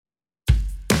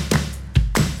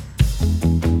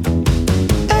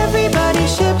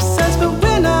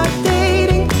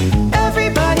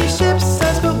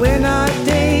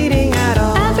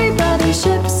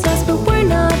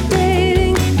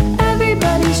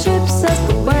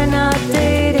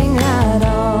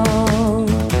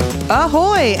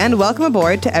Ahoy, and welcome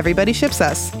aboard to Everybody Ships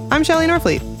Us. I'm Shelley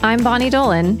Norfleet. I'm Bonnie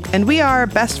Dolan. And we are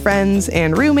best friends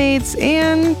and roommates,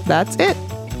 and that's it.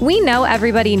 We know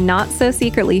everybody not so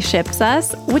secretly ships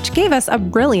us, which gave us a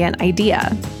brilliant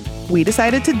idea. We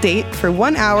decided to date for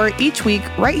 1 hour each week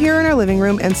right here in our living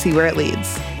room and see where it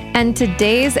leads. And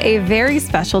today's a very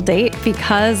special date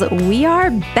because we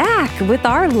are back with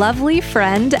our lovely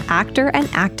friend, actor and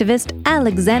activist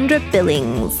Alexandra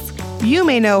Billings. You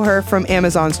may know her from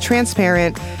Amazon's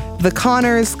Transparent, The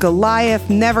Conners,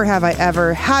 Goliath, Never Have I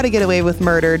Ever, How to Get Away with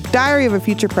Murder, Diary of a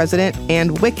Future President,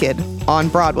 and Wicked on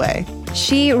Broadway.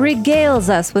 She regales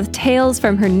us with tales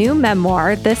from her new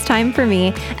memoir, This Time for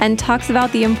Me, and talks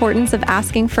about the importance of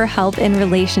asking for help in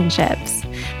relationships.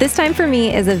 This Time for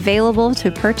Me is available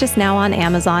to purchase now on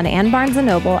Amazon and Barnes &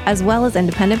 Noble, as well as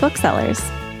independent booksellers.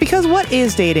 Because what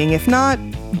is dating if not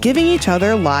giving each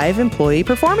other live employee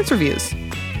performance reviews?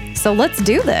 So let's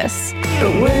do this.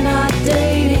 But we're not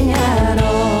dating at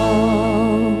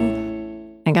all.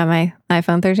 I got my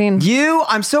iPhone 13.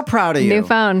 I'm so proud of you. New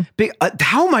phone.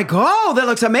 Oh my God, that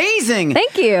looks amazing.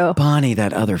 Thank you. Bonnie,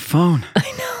 that other phone. I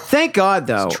know. Thank God,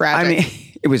 though. It's tragic. I mean,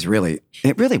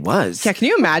 it really was. Yeah, can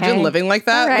you imagine Okay. living like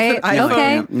that? All right. With an iPhone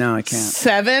Okay. No, I can't.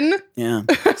 7? Yeah,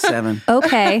 7.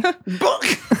 Okay.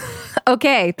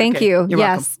 Okay. Thank you. You're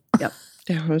yes. welcome.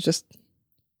 Yep. Yeah, it was just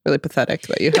really pathetic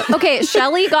that you Okay.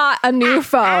 Shelley got a new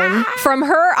phone from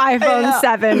her iPhone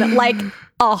 7, like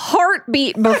a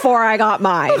heartbeat before I got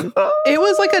mine. It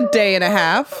was like a day and a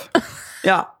half.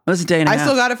 Yeah, it was a day and a I half.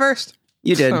 still got it first.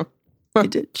 You did. So. You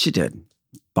did. She did.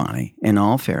 Bonnie, in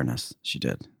all fairness, she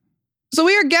did. So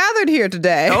we are gathered here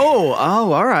today Oh,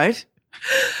 all right.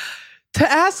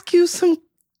 to ask you some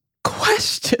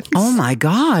questions. Oh my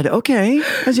God. Okay.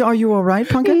 Are you all right,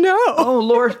 Pumpkin? No, Oh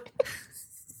Lord.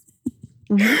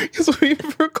 because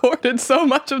we've recorded so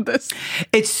much of this.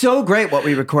 It's so great what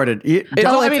we recorded. It's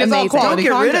all amazing. quality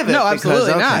Don't get rid content. of it. No, because,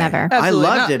 absolutely not. Never. I Absolutely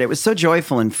loved not. it. It was so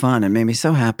joyful and fun and made me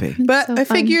so happy. But So I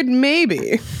fun. figured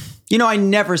maybe. You know, I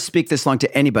never speak this long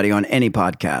to anybody on any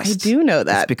podcast. I do know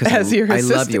that It's because as your I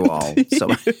love assistant. you all. So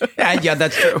yeah,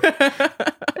 that's true.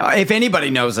 If anybody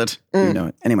knows it, you know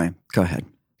it. Anyway, go ahead.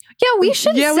 Yeah, we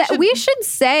should we should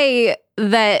say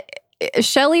that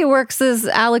Shelley works as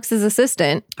Alex's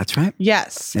assistant. That's right.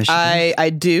 Yes, Yes, she I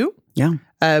do. Yeah.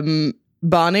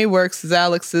 Bonnie works as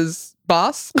Alex's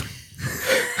boss.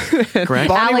 Correct.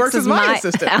 Bonnie works as my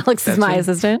assistant. Alex is my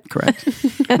assistant. Correct.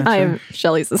 And I am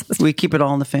Shelley's assistant. We keep it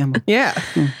all in the family. Yeah.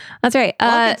 That's right.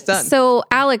 Well, it's done. So,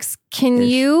 Alex, can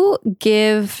you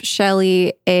give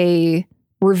Shelley a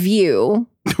review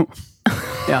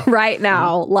Yeah. right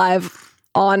now, live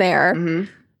on air?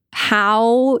 Mm-hmm.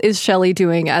 How is Shelley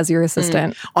doing as your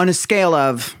assistant? On a scale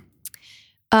of,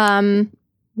 1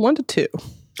 to 2.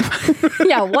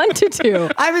 Yeah, 1 to 2.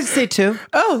 I would say 2.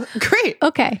 Oh, great.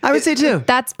 Okay. I would say 2.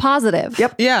 That's positive.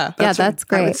 Yep. Yeah. Yeah, that's I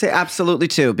great. would say absolutely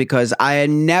 2 because I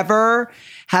never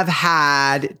have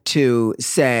had to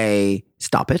say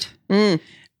stop it,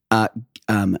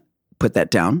 put that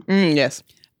down, Yes.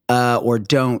 or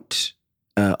don't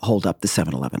hold up the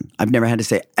 7-Eleven. I've never had to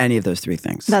say any of those 3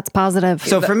 things. That's positive.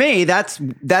 So for me, that's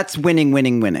winning,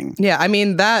 winning, winning. Yeah. I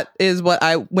mean, that is what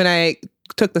when I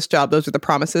took this job, those are the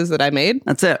promises that I made.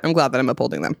 That's it. I'm glad that I'm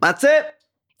upholding them. That's it.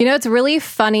 You know, it's really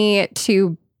funny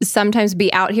to sometimes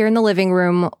be out here in the living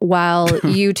room while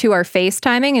you two are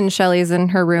FaceTiming and Shelley's in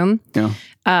her room. Yeah.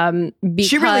 Because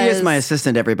She really is my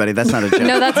assistant, everybody. That's not a joke.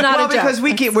 No, that's not well, a joke.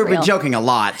 because we're real. joking a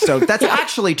lot. So that's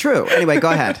actually true. Anyway, go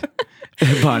ahead,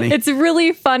 Bonnie. It's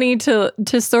really funny to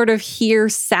sort of hear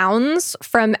sounds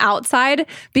from outside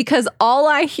because all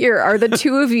I hear are the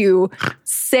two of you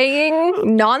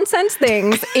saying nonsense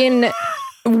things in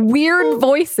weird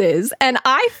voices. And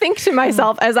I think to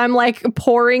myself as I'm like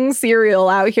pouring cereal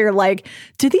out here, like,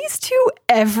 do these two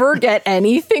ever get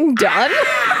anything done?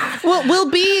 Well,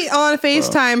 we'll be on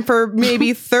FaceTime for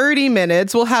maybe 30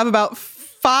 minutes. We'll have about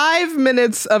 5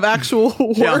 minutes of actual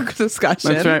work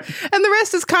discussion. That's right. And the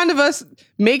rest is kind of us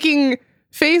making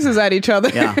faces at each other.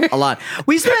 Yeah, a lot.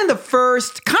 We spend the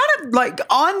first kind of like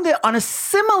on a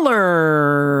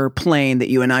similar plane that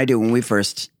you and I do when we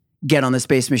first get on the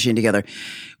space machine together.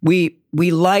 We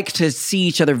like to see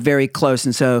each other very close,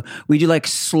 and so we do like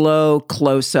slow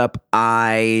close up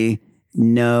eye,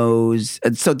 nose,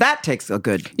 and so that takes a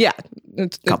good Yeah.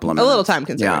 It's couple of a little minutes. time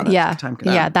consuming. Yeah. Yeah. Time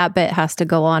can- Yeah. That bit has to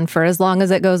go on for as long as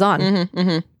it goes on.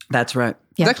 That's right.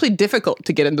 Yeah. It's actually difficult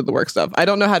to get into the work stuff. I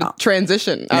don't know how to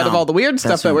transition out of all the weird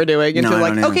stuff that's that right. we're doing into No, I like,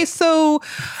 don't either. okay, so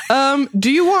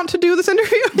do you want to do this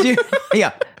interview?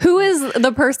 Yeah. Who is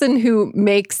the person who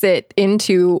makes it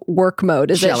into work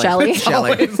mode? Is it Shelley?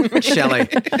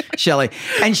 Shelley.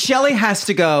 And Shelley has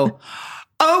to go,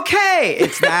 okay.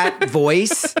 It's that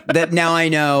voice that now I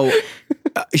know.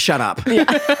 Shut up.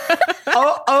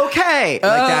 Oh, okay.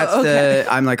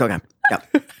 I'm like, okay.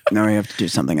 Yep. Now we have to do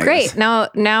something. I Great. guess.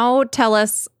 Now tell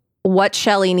us what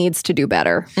Shelley needs to do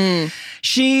better.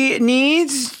 She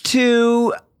needs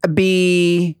to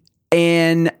be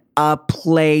in a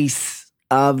place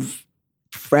of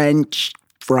French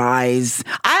fries.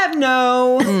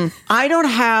 I don't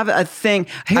have a thing.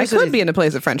 I could be in a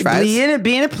place of French fries. Be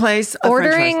in a place of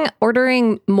French fries.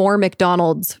 Ordering more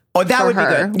McDonald's. Oh, that for would be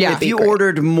her good. Yeah. If you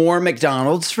ordered more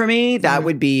McDonald's for me, that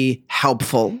would be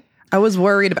helpful. I was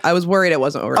worried it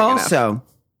wasn't ordering enough. Also,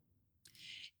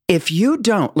 if you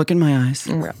don't look in my eyes,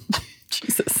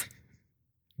 Jesus.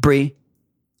 Bree,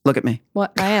 look at me.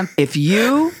 What? I am. If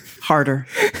you harder,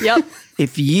 Yep.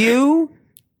 if you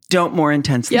don't more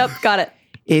intensely, Yep. Got it.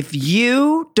 if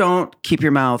you don't keep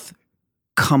your mouth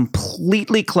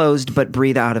completely closed but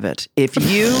breathe out of it, if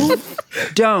you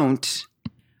don't,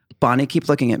 Bonnie, keep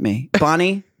looking at me.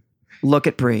 Bonnie, look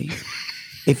at Bree.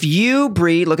 If you,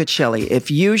 Bree, look at Shelley.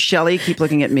 If you, Shelley, keep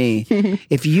looking at me.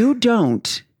 If you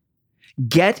don't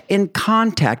get in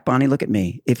contact, Bonnie, look at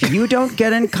me. If you don't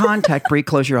get in contact, Bree,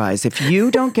 close your eyes. If you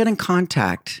don't get in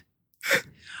contact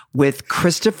with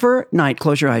Christopher Knight,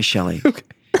 close your eyes, Shelley. Okay.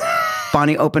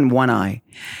 Bonnie, open one eye.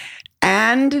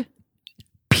 And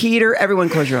Peter, everyone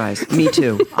close your eyes. Me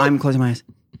too. I'm closing my eyes.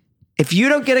 If you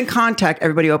don't get in contact,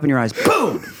 everybody open your eyes.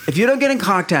 Boom! If you don't get in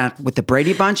contact with the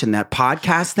Brady Bunch and that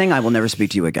podcast thing, I will never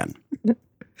speak to you again.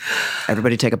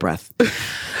 Everybody take a breath. Good.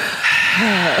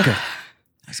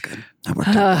 That's good. That worked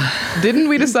out. Didn't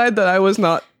we decide that I was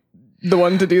not the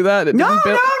one to do that? No,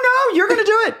 you're going to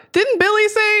do it. Didn't Billy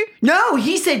say? No,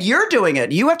 he said you're doing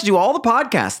it. You have to do all the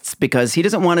podcasts because he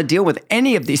doesn't want to deal with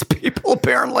any of these people,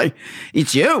 apparently.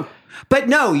 It's you. But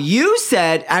no, you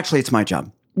said, actually, it's my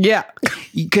job. Yeah.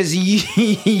 Because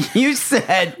you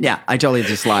said, yeah, I totally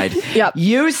just lied. Yep.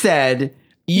 You said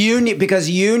because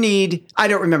you need, I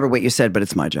don't remember what you said, but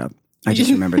it's my job. I just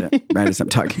remembered it right as I'm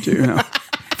talking to you.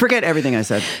 Forget everything I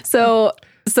said. So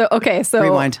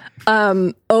Rewind.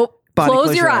 Bonnie,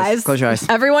 close your eyes. Close your eyes.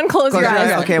 Everyone close your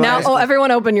eyes. Okay, now,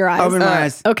 everyone open your eyes. Open my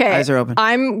eyes. Okay. Eyes are open.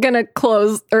 I'm going to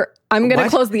close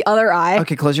the other eye.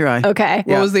 Okay, close your eye. Okay.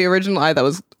 What was the original eye that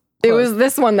was It was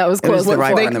this one that was closed. the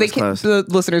right before. one that was closed. The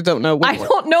listeners don't know. I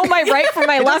don't know my right from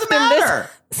my left in matter.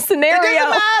 this scenario. It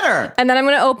doesn't matter. And then I'm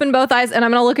going to open both eyes and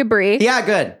I'm going to look at Bree. Yeah,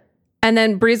 good. And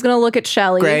then Bree's going to look at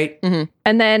Shelley. Great. And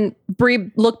then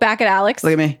Bree look back at Alex.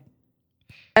 Look at me.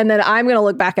 And then I'm going to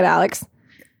look back at Alex.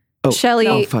 Oh, Shelley.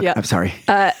 Oh, fuck. Yep. I'm sorry.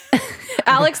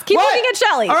 Alex, keep What? looking at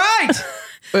Shelley. All right.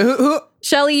 Who?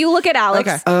 Shelley, you look at Alex.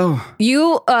 Okay. Oh.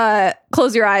 You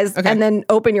close your eyes and then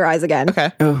open your eyes again.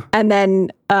 Okay. Oh. And then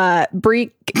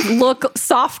Bree look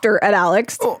softer at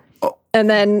Alex. And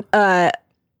then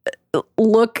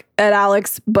look at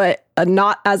Alex, but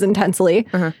not as intensely.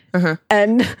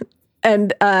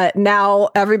 And now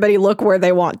everybody look where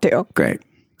they want to. Great.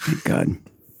 Thank God.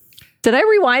 Did I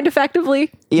rewind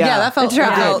effectively? Yeah, that felt tried.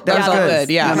 that That was felt good.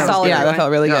 good. Yeah, No, solid that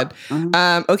felt really good.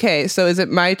 Okay, so is it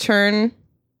my turn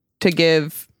to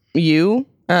give you,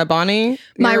 Bonnie,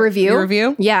 My review. Your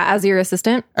review. Yeah, as your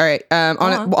assistant. All right.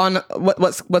 On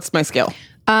what's my scale?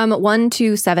 1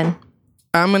 to 7.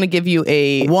 I'm gonna give you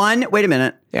a 1, wait a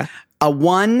minute. Yeah. A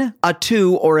 1, a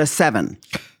 2, or a 7.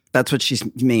 That's what she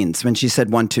means when she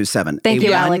said 1, 2, 7. Thank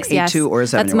you, 1, Alex. a Yes, 2, or a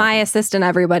 7. that's my assistant.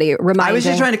 Everybody, reminding. I was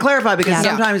just trying to clarify because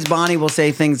Yeah. sometimes Bonnie will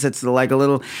say things that's like a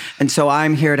little, and so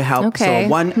I'm here to help. Okay. So a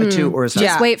 1, a 2, or a 7. Yeah.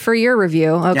 Just wait for your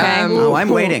review, okay? Oh, I'm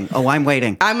waiting. I'm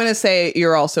waiting. I'm gonna say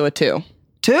you're also a 2.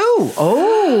 2.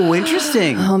 Oh,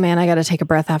 interesting. Oh man, I got to take a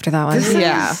breath after that one.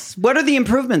 Yeah. What are the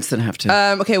improvements that have to?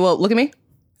 Okay. Well, look at me.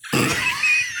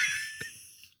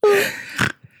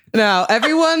 Now,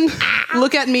 everyone,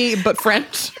 look at me, but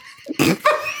French.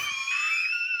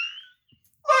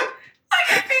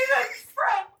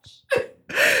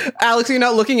 Alex, you're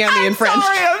not looking at me in French.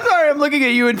 I'm sorry. I'm looking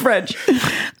at you in French.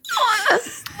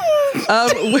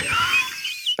 I'm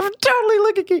totally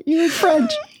looking at you in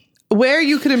French. Where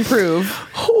you could improve.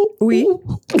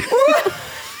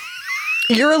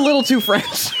 You're a little too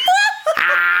French.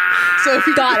 So if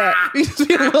you Got it. You just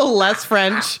be a little less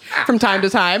French from time to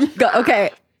time.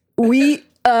 Okay, we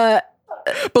But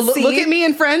look at me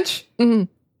in French.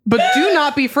 But do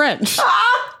not be French.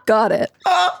 got it.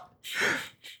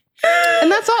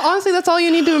 And that's all. Honestly, that's all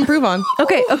you need to improve on.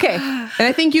 Okay. And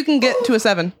I think you can get to a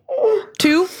 7.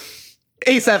 2,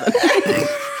 a 7.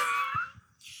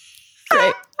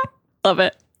 Great. Love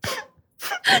it.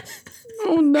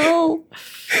 Oh no.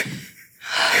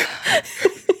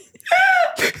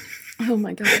 Oh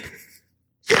my god.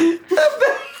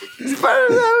 Part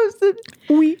of that was the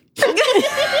we.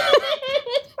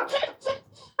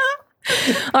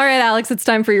 All right, Alex, it's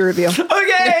time for your review.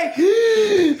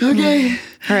 Okay.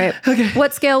 All right. Okay.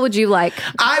 What scale would you like?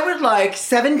 I would like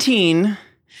 17,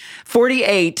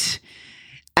 48,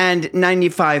 and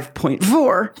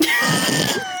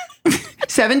 95.4.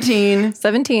 17,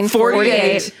 17,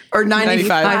 48, or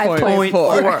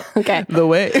 95.4. Okay. The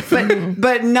way.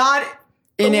 But not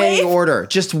in any order.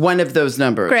 Just one of those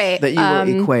numbers Great. that you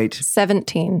will equate.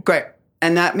 17. Great.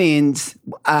 And that means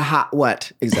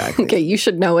what exactly? Okay, you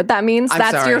should know what that means. I'm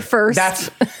That's sorry. your first.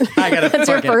 I gotta That's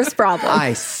your first problem.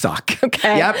 I suck.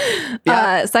 Okay.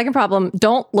 Yep. Second problem,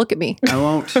 don't look at me. I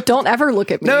won't. Don't ever look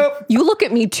at me. Nope. You look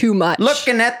at me too much.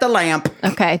 Looking at the lamp.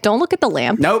 Okay, don't look at the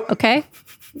lamp. Nope. Okay?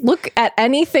 Look at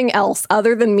anything else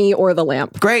other than me or the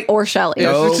lamp. Great. Or Shelly.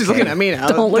 Yeah, she's Okay. looking at me now.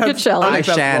 Don't look at Shelley. I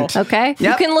unacceptable. shan't. Okay? You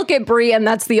Yep. can look at Bree, and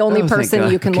that's the only Oh, thank person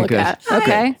God. you can Okay, look good. at.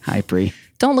 Okay? Hi, Bree.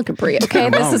 Don't look at Bree. Okay? I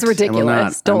This won't. is I will ridiculous.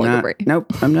 not. Don't I'm look not. at Bree.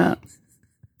 Nope, I'm not.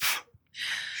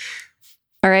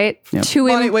 All right? Yep. To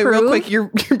Bonnie, improve. wait, real quick.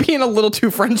 You're being a little too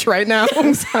French right now.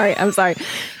 I'm sorry.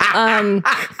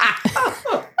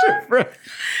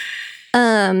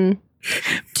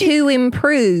 To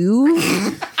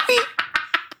improve,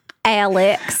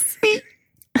 Alex,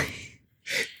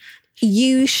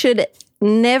 you should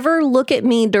never look at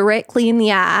me directly in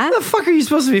the eye. Where the fuck are you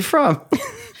supposed to be from?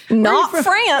 Not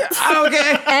France.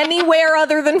 Okay. Anywhere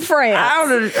other than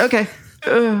France. Okay.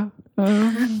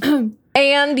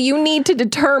 And you need to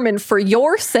determine for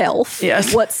yourself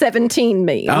Yes. what 17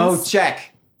 means. Oh,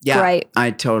 check. Yeah. Right.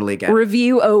 I totally get it.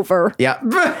 Review over. Yeah.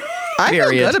 I feel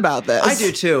Period. good about this. I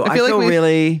do too. I feel feel like we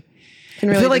really. can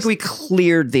I really feel like just- we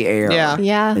cleared the air. Yeah.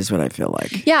 Yeah. Is what I feel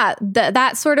like. Yeah,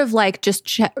 that sort of like just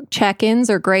check-ins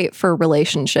are great for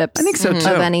relationships. I think so, too.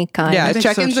 Of any kind. Yeah, I think so,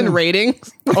 check-ins too. and ratings.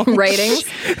 Ratings.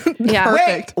 Yeah.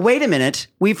 Perfect. Wait a minute.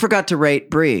 We forgot to rate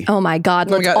Bree. Oh my God.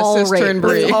 We Let's got a all sister rate and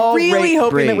Bree. Bree. All really rate hoping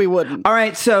Bree. that we wouldn't. All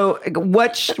right. So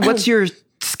what's your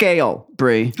scale,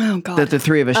 Bree? Oh, God. That the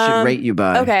three of us should rate you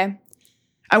by. Okay.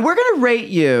 And we're going to rate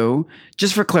you,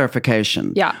 just for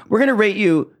clarification. Yeah. We're going to rate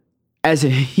you as a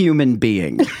human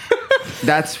being.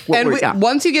 That's what And we're.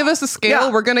 once you give us a scale,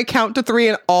 Yeah. we're going to count to 3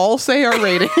 and all say our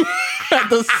rating at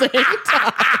the same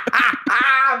time.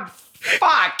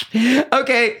 Fuck.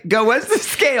 Okay, go. What's the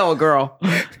scale, girl?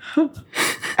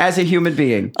 As a human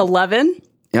being. 11,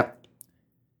 Yep.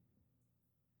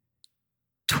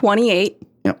 28,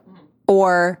 Yep.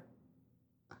 or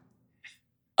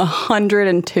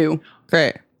 102.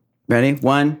 Great. Ready?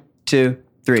 1, 2,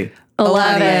 3.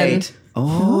 11. Oh.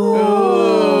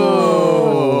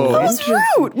 That's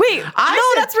rude. Wait,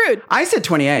 that's rude. I said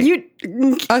 28. You.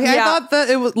 Okay, I thought that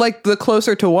it was like the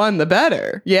closer to 1, the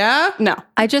better. Yeah? No.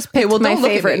 I just picked well, my don't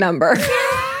look at favorite me. number.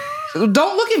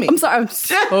 Don't look at me. I'm sorry. I'm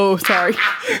so sorry.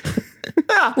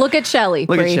 Look at Shelly.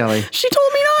 Look Bree. at Shelly. She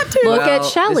told me not to. Look at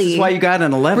This Shelly. is why you got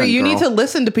an 11. But you girl. need to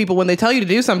listen to people when they tell you to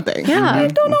do something. Yeah. I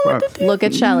don't know what to do. Look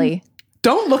at Shelly.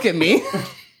 Don't look at me.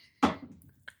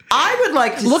 I would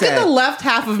like to Look say. at the left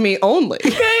half of me only.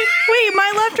 Wait,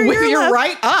 my left or With your your left?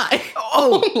 right eye.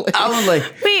 Only. Only.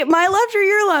 Wait, my left or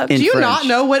your left? In Do you French. not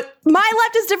know what? My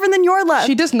left is different than your left.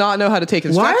 She does not know how to take Why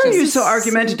instructions. are you so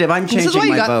argumentative? I'm is why changing you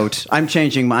my got- vote. I'm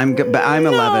changing. I'm 11.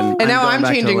 And now going I'm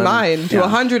back to changing 11. mine to Yeah.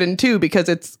 102 because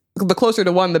it's the closer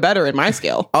to 1, the better in my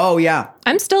scale. Oh yeah.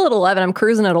 I'm still at 11. I'm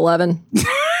cruising at 11. Thank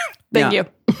Yeah. you.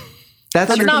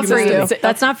 That's your Not for humanity. you.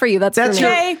 That's not for you. That's That's for me.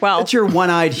 your. Okay, well. That's your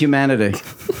one-eyed humanity.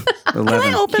 11.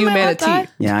 Can I open Humanity. my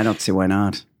left Yeah, I don't see why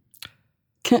not.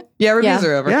 Yeah, reviews Yeah.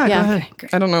 are over. Yeah, Yeah. go ahead.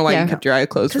 I don't know why Yeah. you kept your eye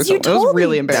closed for 'Cause so you long. It was told me.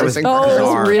 really That was embarrassing. Oh, it was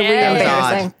bizarre. really That was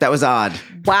embarrassing. odd. That was odd.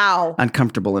 Wow.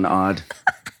 Uncomfortable and odd.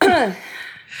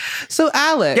 So,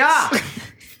 Alex, Yeah.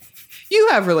 you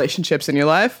have relationships in your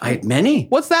life. I had many.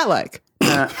 What's that like?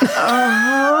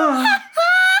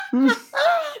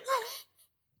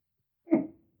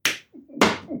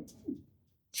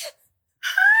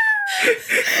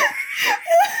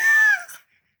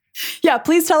 Yeah,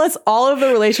 please tell us all of the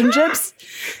relationships.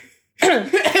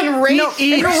 And rate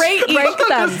each. Rate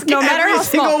them, no matter Every how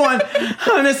single small. one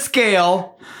on a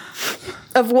scale.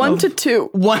 Of 1 to 2.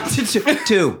 1 to 2.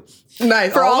 2.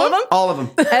 Nice. For all of them? All of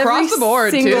them. Across the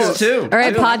board, single- too. Just 2. All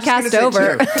right, podcast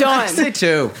over. Done. Say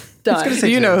 2. Done. say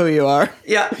You two. know who you are.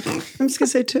 Yeah. I'm just going to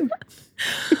say 2.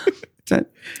 That's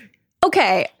it.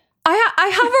 Okay. I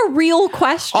have a real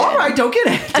question. All right, don't get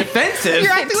defensive.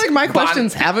 You're acting like my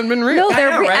questions haven't been real. No, I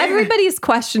know, right? everybody's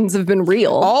questions have been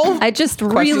real. All I just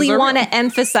really are want real. to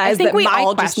emphasize I think that we my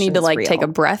all just need to question's take a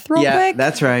real. breath real Yeah, quick.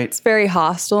 that's right. It's very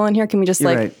hostile in here. Can we just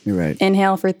You're right. You're right.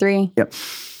 inhale for 3 Yep.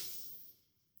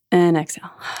 and exhale?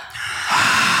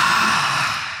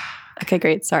 Okay,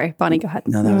 great. Sorry. Bonnie, go ahead.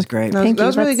 No, that was great. That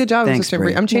was really good job, Thanks, Sister Brie.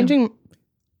 Brie. I'm changing.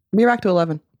 We're back to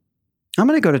 11. I'm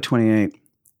going to go to 28.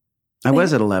 I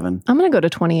was at 11. I'm going to go to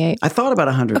 28. I thought about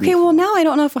 100. Okay, well, now I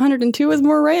don't know if 102 is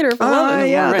more right or if 11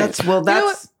 is yeah, more right. that's You know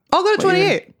what? I'll go to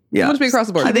 28. Yeah. We'll just be across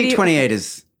the board. I think 28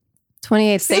 is.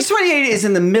 28 Because 28 is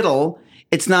in the middle.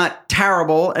 It's not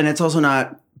terrible, and it's also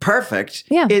not perfect.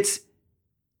 Yeah. It's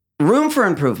room for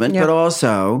improvement, Yeah. but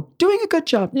also doing a good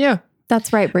job. Yeah.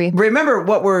 That's right, Brie. Remember,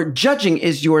 what we're judging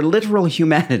is your literal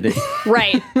humanity.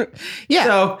 Right. Yeah.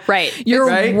 So, Right. Your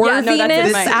Right? worthiness Yeah,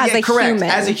 no, that's as a correct. human.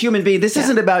 As a human being, this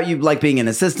isn't about you like being an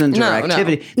assistant or No, no.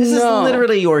 activity. This No. is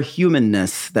literally your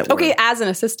humanness. That Okay, we're, as an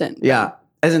assistant. yeah.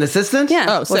 As an assistant, Yeah.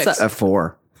 Oh, What's 6. up? a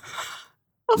 4.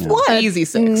 Of what? Easy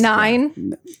 6.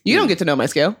 9. You don't get to know my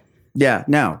scale. Yeah,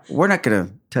 no, we're not going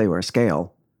to tell you our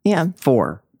scale. Yeah.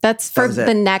 4. That's for was it.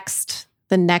 the next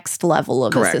level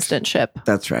of Correct. assistantship.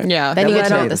 That's right. Yeah. Then That you will gotta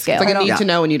tell know you the scale. scale. It's like a need Yeah. to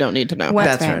know and you don't need to know.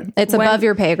 That's right. It's When- above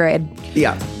your pay grade.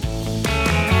 Yeah.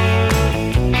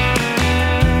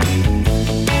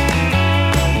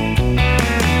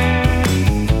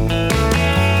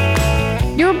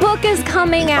 Your book is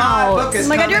coming out. My book is Oh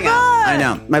my God, your coming out. book! I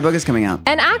know. My book is coming out.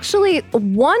 And actually,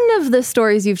 one of the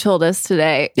stories you've told us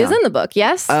today is Yeah. in the book,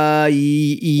 yes?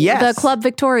 Yes. The Club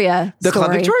Victoria The Club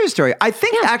story. Victoria story. I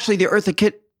think actually the Eartha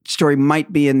Kitt story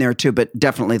might be in there too, but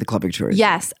definitely the Club Victoria.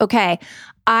 Yes. Okay.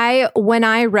 When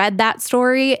I read that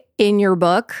story in your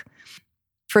book,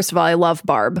 first of all, I love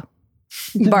Barb.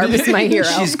 Barb is my hero.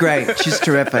 She's great. She's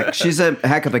terrific. She's a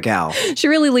heck of a gal. She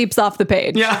really leaps off the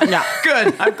page. Yeah.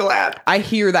 Good. I'm glad. I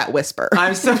hear that whisper.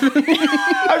 I'm so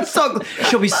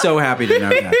she'll be so happy to know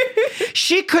that.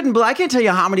 She couldn't I can't tell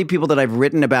you how many people that I've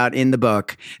written about in the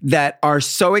book that are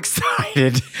so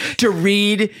excited to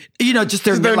read, just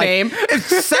their Their like, name. It's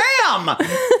Sam.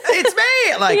 It's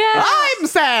me. Like Yeah. I'm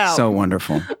Sam. so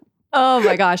wonderful. Oh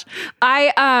my gosh.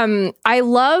 I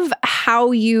love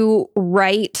how you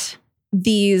write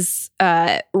these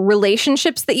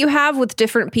relationships that you have with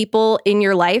different people in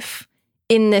your life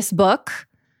in this book.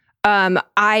 I'm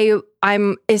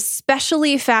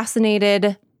especially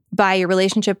fascinated by your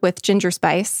relationship with Ginger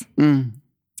Spice. Mm.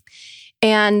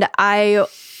 And I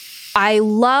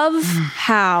love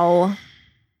how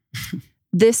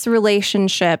this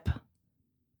relationship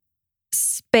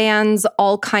spans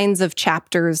all kinds of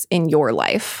chapters in your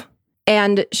life.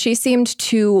 And she seemed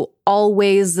to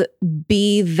always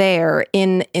be there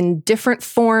in different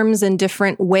forms and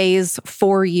different ways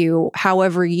for you,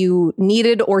 however you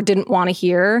needed or didn't want to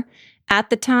hear at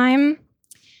the time.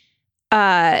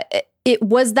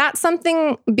 Was that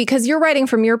something, because you're writing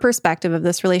from your perspective of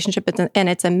this relationship and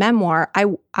it's a memoir,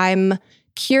 I'm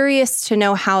curious to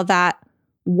know how that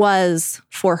was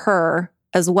for her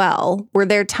as well. Were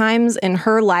there times in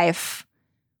her life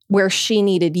where she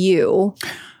needed you?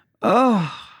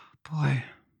 Oh boy.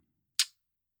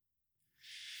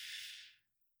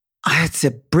 It's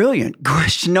a brilliant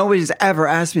question. Nobody's ever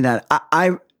asked me that.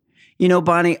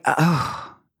 Bonnie,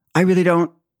 I really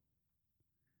don't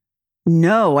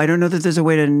know. I don't know that there's a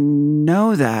way to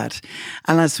know that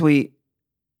unless we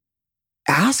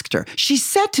asked her. She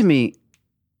said to me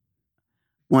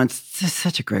once, this is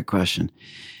such a great question.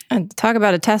 And talk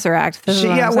about a tesseract. This is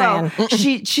what I'm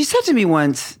saying. She said to me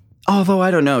once, although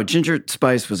I don't know, Ginger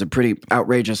Spice was a pretty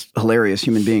outrageous, hilarious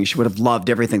human being. She would have loved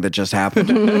everything that just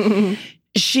happened.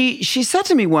 She said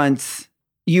to me once,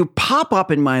 you pop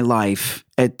up in my life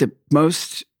at the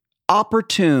most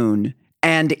opportune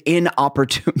and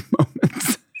inopportune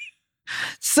moments.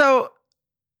 So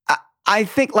I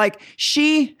think I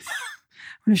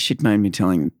wonder if she'd mind me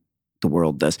telling the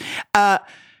world this.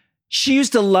 She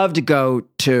used to love to go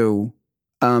to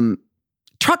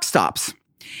truck stops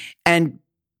and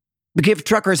give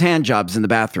truckers hand jobs in the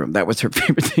bathroom. That was her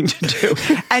favorite thing to do.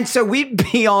 And so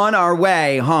we'd be on our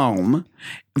way home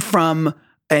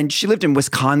and she lived in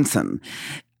Wisconsin,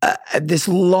 this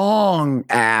long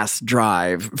ass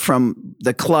drive from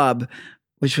the club,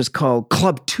 which was called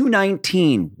Club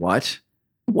 219. What?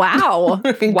 Wow.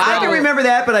 I can remember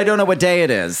that, but I don't know what day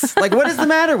it is. What is the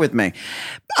matter with me?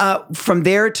 From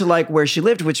there to where she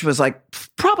lived, which was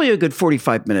probably a good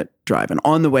 45-minute drive. And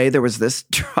on the way, there was this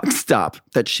truck stop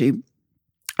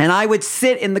and I would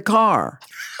sit in the car.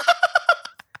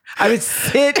 I would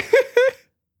sit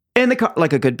in the car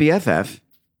like a good BFF.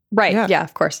 Right. Yeah. Yeah,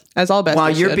 of course. As all best. While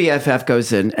your BFF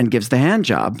goes in and gives the hand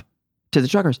job to the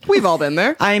truckers. We've all been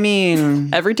there. I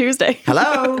mean, Every Tuesday.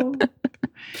 hello.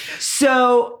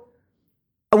 So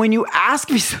when you ask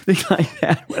me something like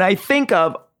that, what I think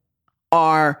of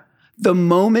are the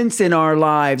moments in our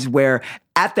lives where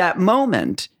at that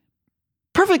moment,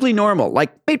 perfectly normal,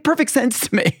 like made perfect sense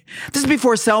to me. This is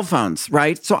before cell phones,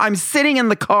 right? So I'm sitting in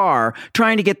the car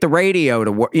trying to get the radio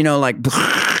to work, like,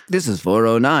 this is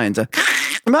 409. So,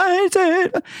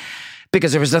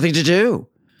 because there was nothing to do.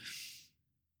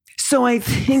 So I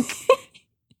think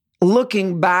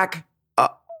looking back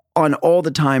on all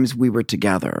the times we were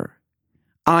together,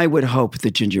 I would hope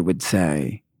that Ginger would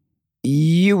say,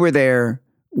 you were there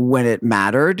when it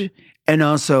mattered, and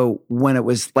also when it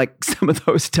was like some of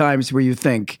those times where you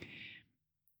think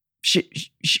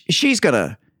she's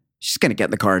gonna get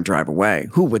in the car and drive away.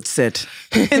 Who would sit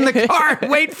in the car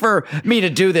and wait for me to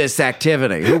do this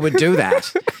activity? Who would do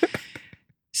that?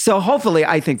 So hopefully,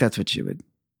 I think that's what she would.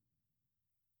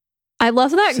 I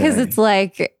love that because Say. it's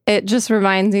like, it just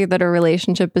reminds you that a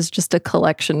relationship is just a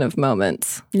collection of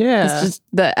moments. Yeah. It's just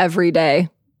the everyday,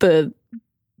 the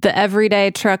everyday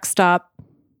truck stop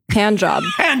hand job.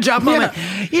 Hand job moment.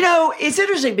 It's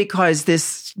interesting because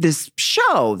this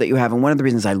show that you have, and one of the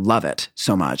reasons I love it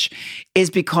so much,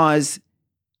 is because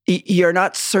you're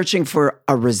not searching for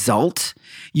a result.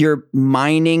 You're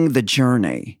mining the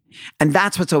journey. And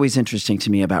that's what's always interesting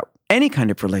to me about any kind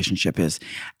of relationship is,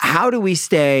 how do we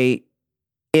stay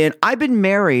in? I've been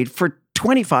married for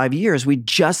 25 years. We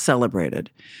just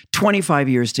celebrated 25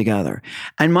 years together.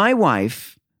 And my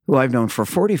wife, who I've known for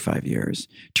 45 years,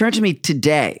 turned to me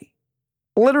today,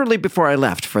 literally before I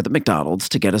left for the McDonald's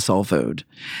to get us all food.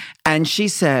 And she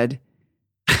said,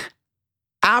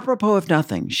 apropos of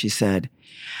nothing, she said,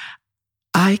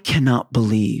 I cannot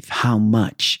believe how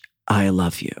much I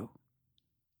love you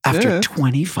after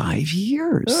 25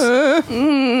 years.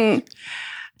 Mm.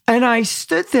 And I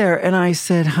stood there and I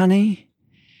said, honey,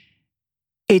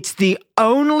 it's the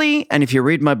only, and if you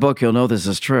read my book, you'll know this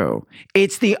is true.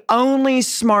 It's the only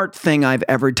smart thing I've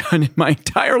ever done in my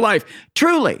entire life.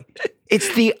 Truly.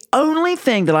 It's the only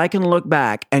thing that I can look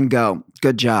back and go,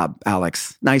 good job,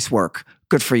 Alex. Nice work.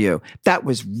 Good for you. That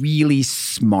was really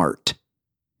smart.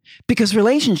 Because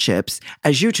relationships,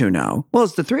 as you two know, well,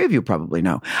 as the three of you probably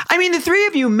know. I mean, the three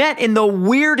of you met in the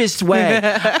weirdest way.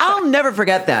 I'll never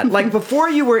forget that. Like, before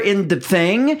you were in the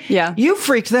thing, you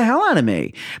freaked the hell out of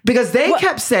me. Because they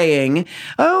kept saying,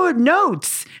 oh,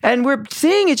 notes. And we're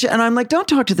seeing each other. And I'm like, don't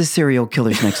talk to the serial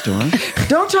killers next door.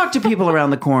 Don't talk to people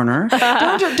around the corner.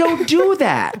 Don't do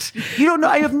that. You don't know.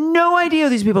 I have no idea who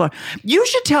these people are. You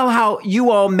should tell how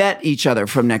you all met each other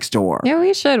from next door. Yeah,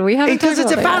 we should. We haven't Because it's a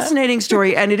talked about that. fascinating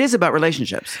story, and it is about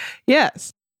relationships.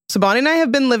 Yes. So Bonnie and I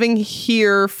have been living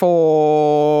here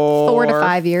for 4 to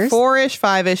 5 years.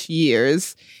 5-ish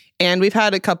years. And we've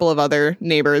had a couple of other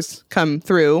neighbors come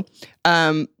through.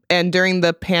 And during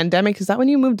the pandemic, is that when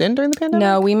you moved in during the pandemic?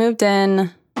 No, we moved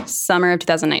in summer of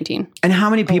 2019. And how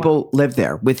many people lived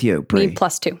there with you, Bree? Me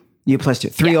plus 2. You plus 2.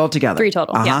 3 altogether? 3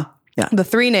 total. Uh-huh. Yeah. The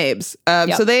 3 neighbors.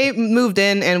 So they moved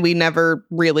in and we never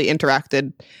really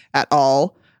interacted at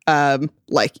all.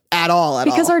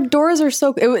 Because our doors are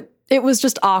so, it was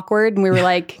just awkward. And we were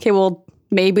like, okay, well,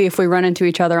 maybe if we run into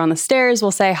each other on the stairs,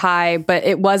 we'll say hi. But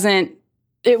it wasn't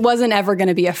ever going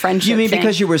to be a friendship You mean thing.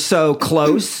 because you were so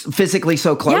close, physically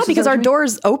so close? Yeah, because our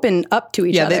doors open up to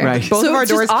each other. Right. Both So of our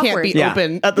it's just doors can't awkward. be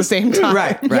open at the same time.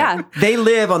 Right. Yeah. They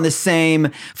live on the same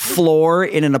floor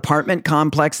in an apartment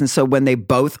complex. And so when they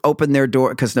both open their door,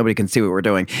 because nobody can see what we're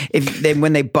doing,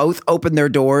 when they both open their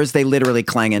doors, they literally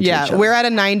clang into each other. Yeah, we're at a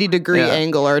 90-degree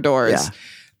angle, our doors. Yeah.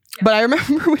 But I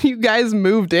remember when you guys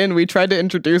moved in, we tried to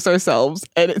introduce ourselves,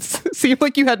 and it seemed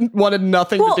like you had wanted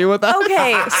nothing to do with us.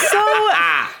 Okay, so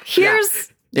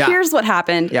here's what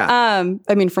happened. Yeah.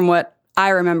 I mean, from what I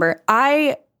remember,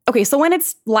 so when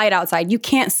it's light outside, you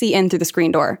can't see in through the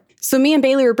screen door. So me and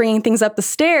Bailey were bringing things up the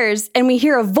stairs, and we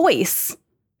hear a voice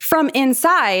from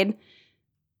inside.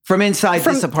 From inside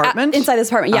this apartment? Inside this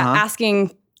apartment, yeah,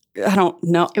 asking, I don't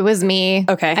know. It was me.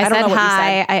 Okay, I I don't said know what you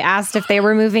hi. said. I asked if they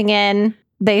were moving in.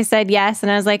 They said yes.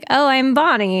 And I was like, oh, I'm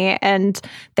Bonnie. And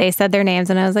they said their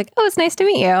names. And I was like, oh, it's nice to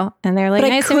meet you. And they were like, But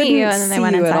nice I to meet you. couldn't And then they see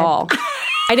went you inside. at all.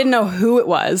 I didn't know who it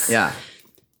was. Yeah.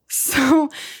 So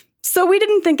we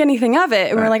didn't think anything of it.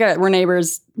 And we're like, all right, we're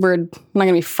neighbors. We're not going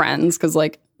to be friends because,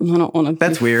 like, I don't want to.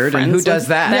 That's weird. And who does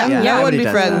that? Yeah, I wouldn't nobody be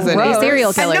does friends. that. anymore.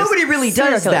 Serial killers. And nobody really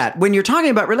does that. When you're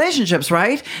talking about relationships,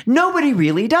 right? Nobody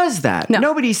really does that. No.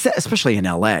 Nobody says, especially in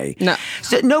LA. No.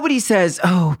 So nobody says,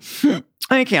 oh,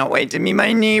 I can't wait to meet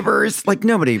my neighbors. Like,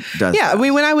 nobody does Yeah, that.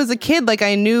 when I was a kid, like,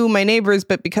 I knew my neighbors,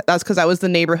 but because I was the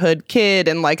neighborhood kid,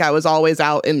 and like I was always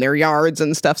out in their yards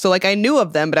and stuff. So like I knew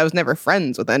of them, but I was never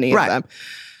friends with any Right. of them.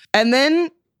 And then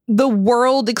the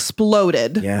world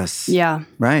exploded, Yes. Yeah.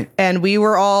 Right. and we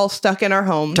were all stuck in our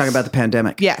homes. Talking about the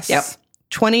pandemic. Yes. Yep.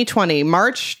 2020,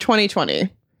 March 2020.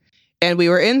 and we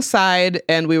were inside,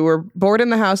 and we were bored in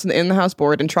the house, and in the house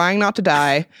bored, and trying not to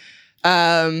die.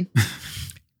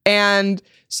 And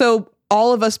so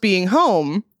all of us being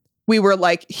home, we were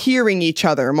like hearing each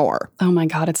other more. Oh my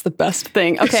God, it's the best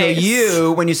thing. Okay. So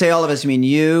you, when you say all of us, you mean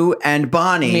you and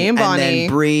Bonnie. Me and Bonnie, then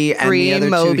Bree and the other two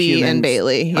Moby, humans. and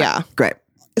Bailey. Right. Yeah. Great.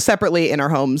 Separately in our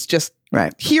homes, just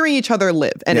Right. hearing each other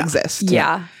live and Yeah. exist.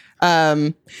 Yeah.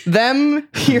 Them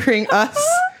hearing us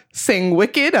sing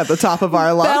Wicked at the top of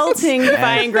our lungs. Belting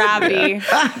Defying Gravity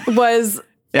was,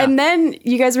 Yeah. and then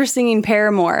you guys were singing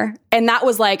Paramore. And that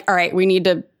was like, all right, we need,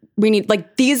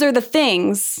 like, these are the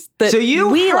things that So you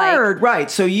we heard, right.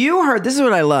 So you heard, this is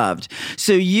what I loved.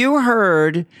 So you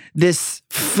heard this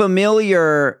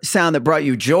familiar sound that brought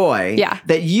you joy. Yeah.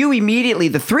 That you immediately,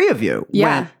 the three of you,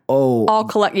 Yeah. went, oh, all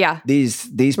collect. Yeah. these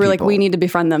We're people. like, we need to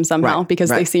befriend them somehow Right, because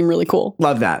they right. seem really cool.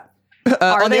 Love that.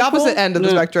 Are On the they opposite cool? end of the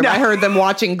spectrum, I heard them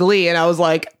watching Glee, and I was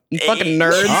like, "You fucking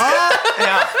nerds."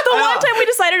 Yeah. The one time we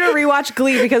decided to rewatch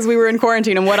Glee because we were in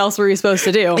quarantine and what else were we supposed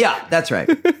to do? Yeah, that's right.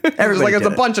 It was Everybody like it's a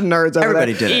did it. bunch of nerds over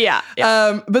Everybody there. did it.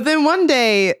 Yeah. But then one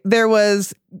day there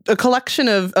was a collection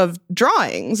of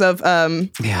drawings of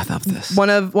Yeah, I love this. one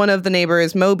of the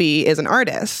neighbors, Moby, is an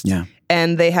artist. Yeah.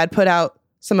 And they had put out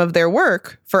some of their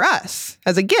work for us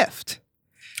as a gift.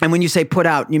 And when you say put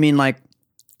out, you mean like,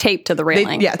 Taped to the They,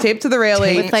 railing. yeah, taped to the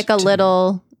railing. With like a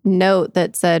little note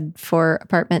that said for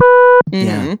apartment.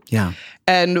 Mhm. yeah.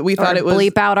 And we thought Or it was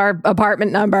bleep out our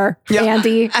apartment number,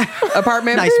 Andy.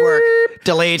 apartment. Nice work.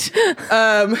 Delete.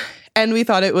 And we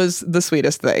thought it was the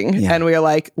sweetest thing. Yeah. And we were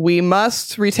like, we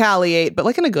must retaliate, but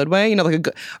like in a good way, like a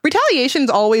good retaliation's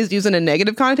always used in a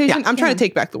negative connotation. I'm trying to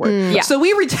take back the word. Yeah. So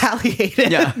we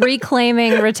retaliated. Yeah.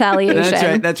 Reclaiming retaliation. That's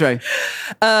right. That's right.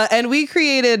 And we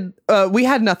created, we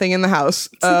had nothing in the house.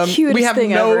 The cutest we have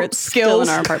thing no ever. It's still skills.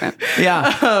 in our apartment.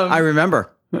 Yeah. I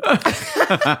remember.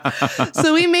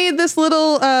 So we made this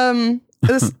little,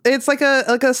 it's like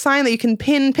a sign that you can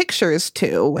pin pictures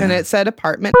to. And it said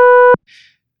apartment.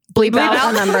 Bleep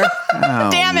out the number.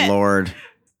 Oh, Damn it. Lord.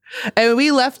 And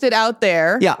we left it out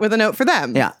there Yeah. with a note for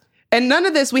them. Yeah. And none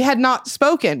of this, we had not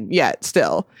spoken yet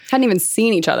still. Hadn't even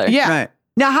seen each other. Yeah. Right.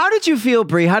 Now, how did you feel,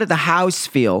 Bree? How did the house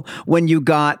feel when you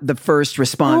got the first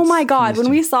response? Oh my God. When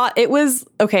we saw it was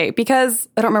okay because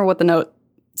I don't remember what the note,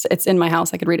 it's in my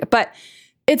house. I could read it, but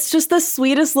it's just the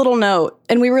sweetest little note.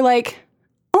 And we were like,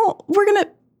 oh, we're going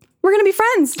to be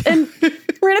friends and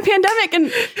we're in a pandemic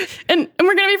and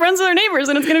we're going to be friends with our neighbors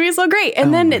and it's going to be so great.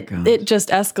 And then it just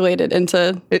escalated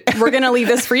into, we're going to leave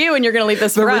this for you and you're going to leave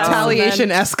this The for us. retaliation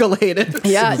escalated.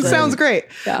 Yeah, it did. Sounds great.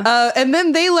 Yeah. And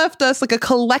then they left us like a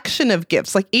collection of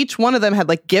gifts. Like each one of them had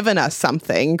like given us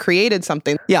something, created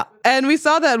something. Yeah. And we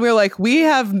saw that and we were like, we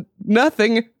have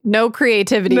nothing, No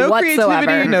creativity no whatsoever.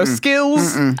 creativity, no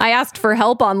skills. I asked for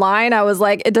help online. I was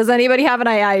like, does anybody have any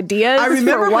ideas? I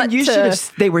remember for when what you to... should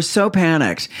have, they were so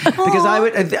panicked because I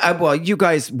would, well, you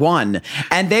guys won.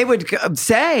 And they would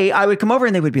say, I would come over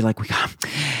and they would be like, we have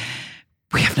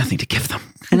nothing to give them.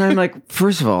 And I'm like,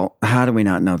 first of all, how do we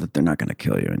not know that they're not going to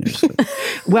kill you in your sleep?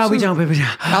 Well, we don't. But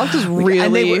Alex is and they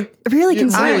really, were- really I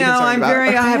concerned. I know. concerned I'm about very.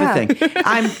 it. I have a thing.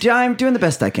 I'm doing the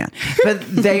best I can. But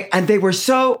they were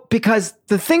so because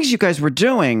the things you guys were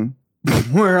doing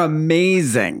were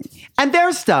amazing, and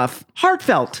their stuff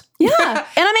heartfelt. Yeah.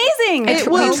 And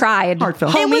amazing. we tried.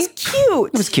 Heartfelt. It was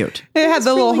cute. It was cute. it had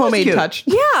the little really homemade cute. touch.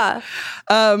 Yeah.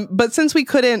 But since we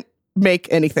couldn't make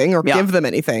anything or Yeah. give them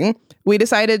anything, we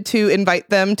decided to invite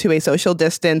them to a social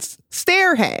distance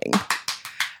stair hang.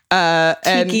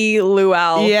 And Tiki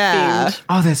luau Yeah. themed.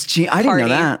 Oh, that's gee. I didn't know Party.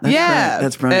 that. That's yeah, brilliant.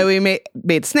 That's brilliant. And we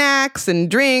made snacks and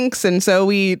drinks, and so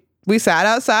we sat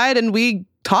outside and we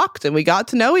talked and we got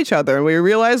to know each other and we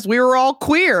realized we were all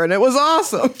queer and it was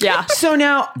awesome. Yeah. So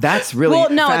now that's really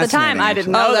Well, no, at the time fascinating. I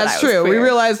didn't know Oh, that that's I was true. We queer.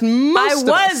 realized I most of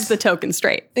was us. the token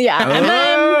straight. Yeah.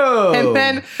 Oh. and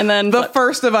then then the flip.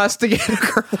 first of us to get a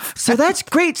girl. So that's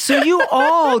great. So you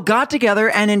all got together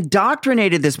and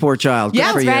indoctrinated this poor child. Good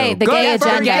Yeah, for that's you. right. The Good gay for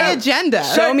agenda. you. Gay agenda.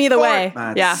 Show me the way.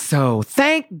 That's Yeah. So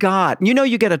thank God. You know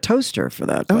you get a toaster for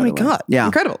that. Oh by my the way. God. Yeah.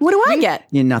 Incredible. What do I get?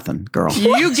 You nothing, girl.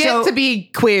 You get So- to be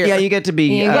queer. Yeah, you get to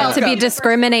be. You get to be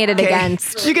discriminated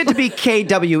against. You get to be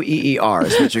KWEER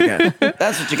is what you get.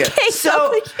 That's what you get.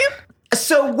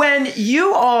 So when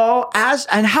you all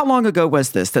and how long ago was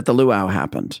this that the luau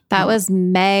happened? That was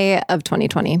May of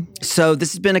 2020. So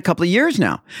this has been a couple of years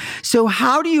now. So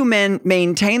how do you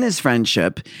maintain this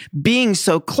friendship being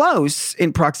so close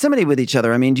in proximity with each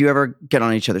other? I mean, do you ever get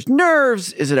on each other's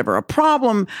nerves? Is it ever a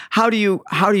problem? How do you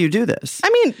do this? I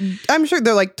mean, I'm sure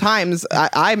there are like times,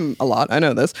 I'm a lot, I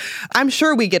know this. I'm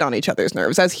sure we get on each other's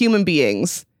nerves as human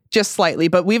beings, just slightly,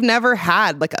 but we've never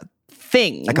had like a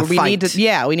thing. Like a where we need fight.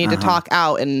 to, we need to talk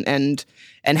out and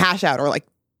hash out or like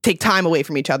take time away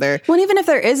from each other. Well, even if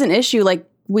there is an issue, like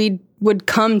we would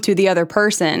come to the other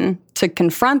person to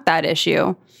confront that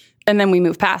issue, and then we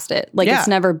move past it. Like it's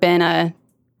never been a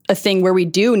thing where we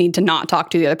do need to not talk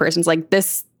to the other person. It's like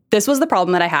this was the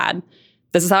problem that I had.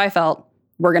 This is how I felt.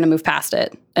 We're going to move past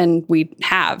it, and we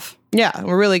have. Yeah,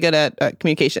 we're really good at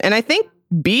communication, and I think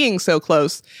being so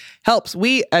close helps.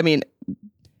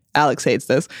 Alex hates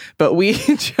this, but we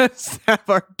just have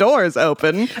our doors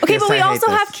open. Okay, Yes, but we I hate also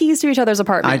this. have keys to each other's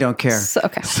apartment. I don't care.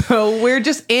 Okay. So we're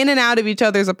just in and out of each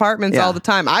other's apartments Yeah. all the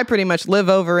time. I pretty much live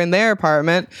over in their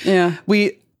apartment. Yeah.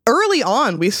 Early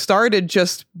on, we started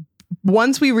just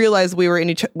once we realized we were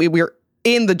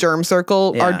in the germ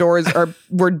circle, Yeah. our doors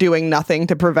were doing nothing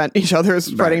to prevent each other's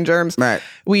spreading germs. Right.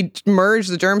 We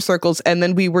merged the germ circles, and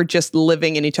then we were just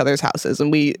living in each other's houses, and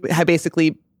we had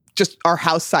basically just our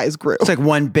house size grew. It's like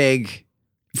one big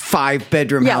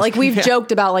 5-bedroom Yeah, house. like we've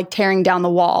joked about like tearing down the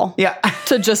wall. Yeah.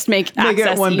 To just make Make it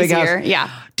access one big easier. house. Yeah.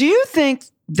 Do you think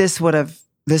this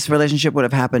relationship would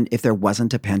have happened if there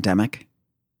wasn't a pandemic?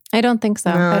 I don't think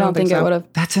so. No. I don't think it so. would have.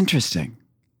 That's interesting.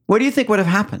 What do you think would have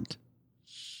happened?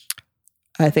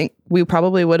 I think we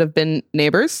probably would have been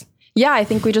neighbors. Yeah, I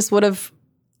think we just would have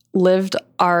lived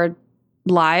our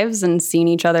lives and seen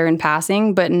each other in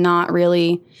passing, but not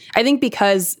really. I think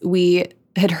because we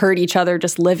had heard each other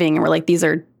just living and we're like, these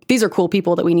are cool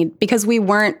people that we need, because we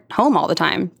weren't home all the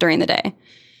time during the day.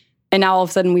 And now all of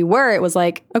a sudden it was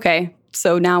like, okay,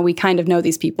 so now we kind of know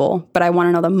these people, but I want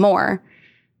to know them more.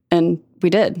 And we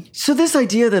did. So this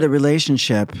idea that a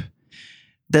relationship,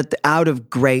 that out of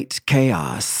great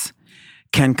chaos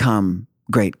can come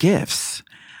great gifts,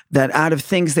 that out of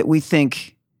things that we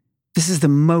think this is the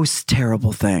most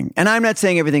terrible thing. And I'm not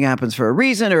saying everything happens for a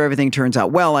reason or everything turns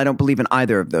out well. I don't believe in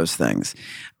either of those things.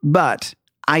 But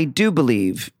I do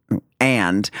believe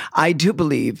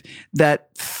that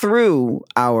through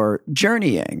our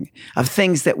journeying of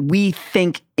things that we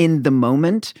think in the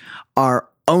moment are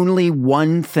only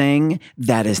one thing,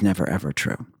 that is never, ever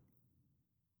true.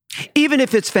 Even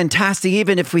if it's fantastic,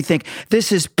 even if we think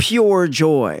this is pure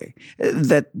joy,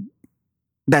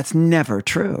 that's never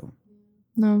true.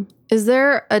 No. Is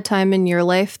there a time in your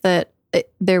life that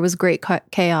there was great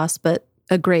chaos, but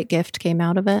a great gift came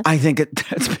out of it? I think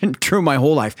that's been true my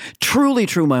whole life, truly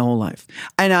true my whole life.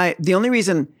 And the only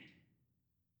reason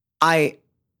I'm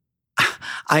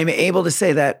able to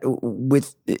say that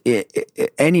with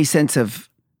any sense of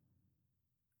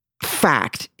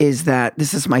fact is that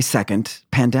this is my second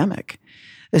pandemic.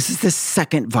 This is the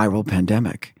second viral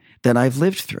pandemic that I've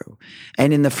lived through.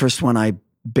 And in the first one, I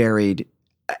buried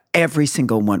every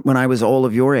single one. When I was all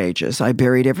of your ages, I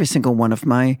buried every single one of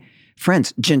my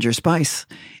friends, Ginger Spice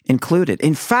included.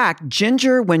 In fact,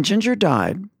 when Ginger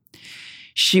died,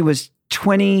 she was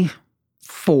 23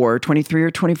 or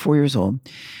 24 years old.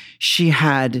 She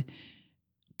had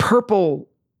purple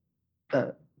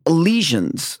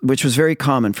lesions, which was very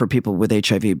common for people with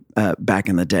HIV back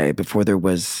in the day, before there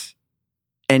was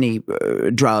any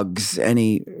drugs,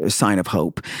 any sign of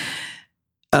hope,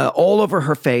 all over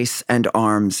her face and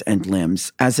arms and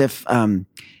limbs, as if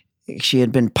she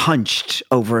had been punched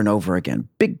over and over again.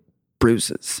 Big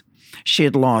bruises. She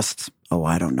had lost,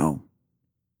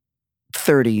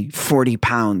 30, 40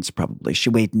 pounds probably. She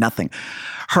weighed nothing.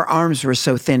 Her arms were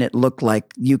so thin it looked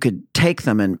like you could take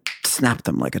them and snap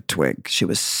them like a twig. She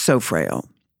was so frail.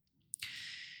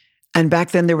 And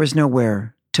back then there was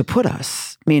nowhere to put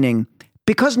us, meaning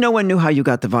because no one knew how you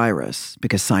got the virus,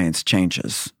 because science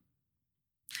changes.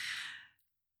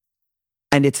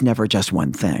 And it's never just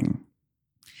one thing.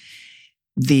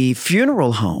 The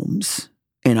funeral homes,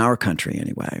 in our country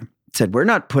anyway, said, we're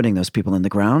not putting those people in the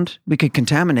ground. We could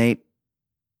contaminate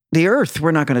the earth.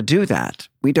 We're not going to do that.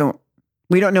 We don't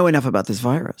know enough about this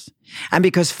virus. And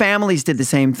because families did the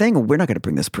same thing, we're not going to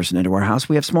bring this person into our house.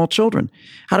 We have small children.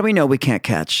 How do we know we can't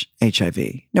catch HIV?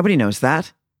 Nobody knows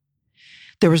that.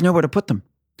 There was nowhere to put them.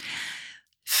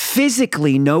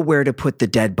 Physically nowhere to put the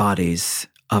dead bodies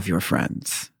of your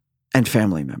friends and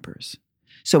family members.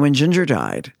 So when Ginger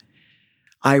died,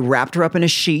 I wrapped her up in a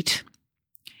sheet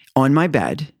on my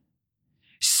bed,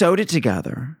 sewed it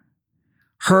together.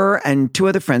 Her and two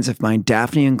other friends of mine,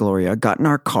 Daphne and Gloria, got in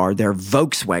our car, their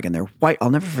Volkswagen, their white, I'll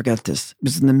never forget this. It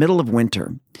was in the middle of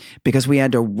winter because we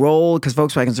had to roll, because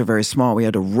Volkswagens are very small, we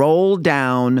had to roll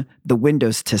down the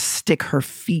windows to stick her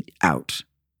feet out.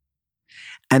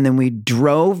 And then we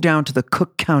drove down to the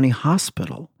Cook County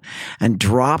Hospital and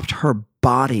dropped her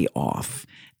body off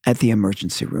at the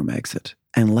emergency room exit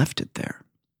and left it there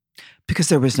because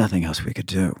there was nothing else we could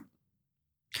do.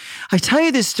 I tell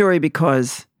you this story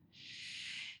because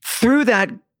through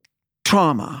that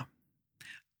trauma,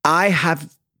 I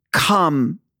have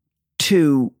come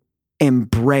to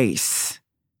embrace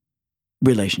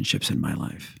relationships in my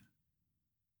life.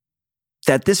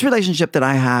 That this relationship that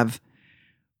I have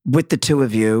with the two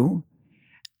of you,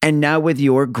 and now with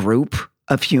your group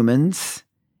of humans,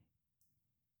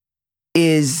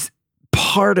 is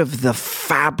part of the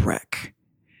fabric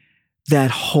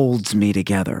that holds me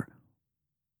together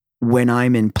when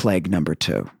I'm in plague number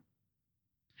 2.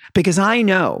 Because I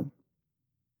know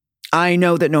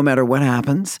that no matter what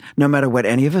happens, no matter what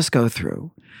any of us go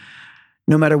through,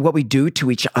 no matter what we do to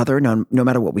each other, no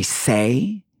matter what we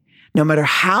say, no matter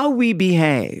how we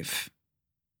behave,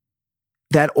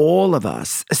 that all of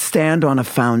us stand on a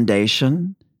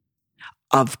foundation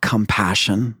of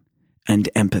compassion and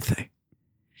empathy.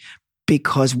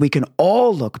 Because we can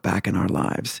all look back in our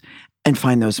lives and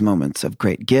find those moments of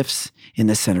great gifts in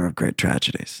the center of great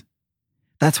tragedies.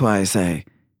 That's why I say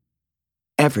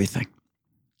everything,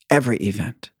 every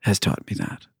event has taught me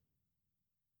that.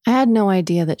 I had no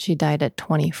idea that she died at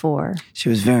 24. She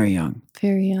was very young.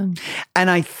 Very young. And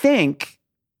I think,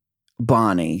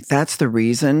 Bonnie, that's the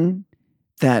reason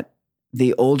that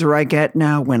the older I get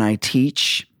now when I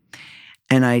teach,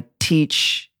 and I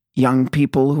teach young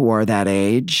people who are that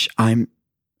age, I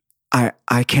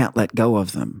can't let go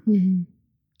of them. Mm-hmm.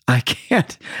 I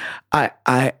can't.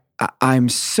 I'm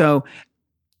so.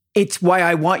 It's why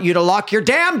I want you to lock your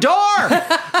damn door.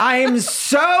 I'm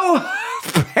so.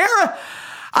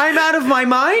 I'm out of my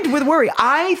mind with worry.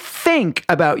 I think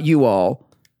about you all.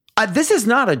 This is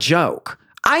not a joke.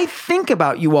 I think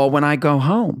about you all when I go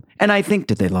home, and I think,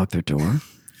 did they lock their door?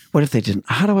 What if they didn't?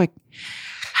 How do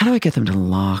I get them to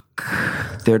lock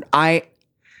their?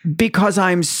 Because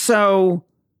I'm so.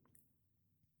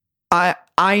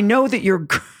 I know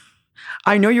that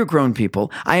I know you're grown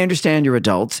people. I understand you're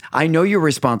adults. I know you're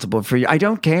responsible for you. I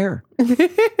don't care.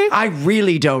 I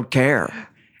really don't care.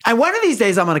 And one of these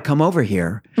days I'm going to come over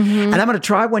here and I'm going to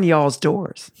try one of y'all's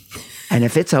doors. And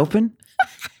if it's open,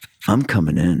 I'm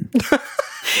coming in.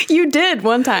 You did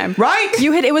one time. Right?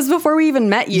 It was before we even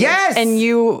met you. Yes. And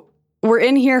you were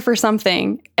in here for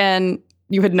something and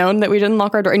you had known that we didn't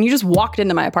lock our door and you just walked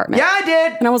into my apartment. Yeah, I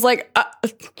did. And I was like,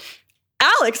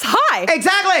 Alex, hi.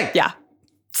 Exactly. Yeah.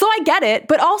 So I get it,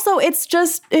 but also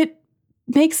it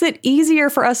makes it easier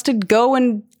for us to go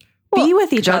and be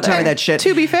with each Don't other. tell me that shit.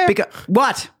 To be fair,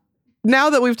 What? now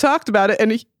that we've talked about it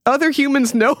and other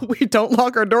humans know we don't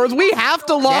lock our doors, we have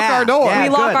to lock Yeah, our doors. yeah, We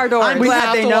lock good. our doors. I'm We glad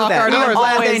have they to know lock that. our doors. I'm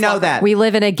glad they Always know lock that. We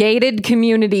live in a gated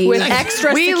community. With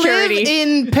extra We security. live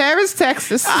in Paris,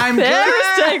 Texas. I'm Paris,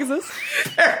 glad. Texas.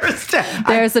 Paris, Texas.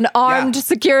 There's an armed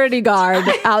security guard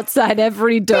outside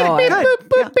every door. Beep, Good. boop,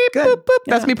 boop, Yeah, beep, good. boop, boop.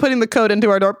 That's me putting the code into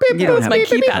our door. Beep, You don't boop, have beep,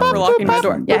 my beep, keypad boop, for locking my boop,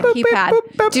 door. boop, Yeah, boop, beep, keypad.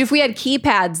 boop, boop. Dude, if we had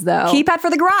keypads, though. Keypad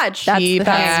for the garage. That's the thing. Keypads.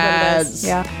 That's what it is.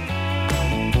 Yeah.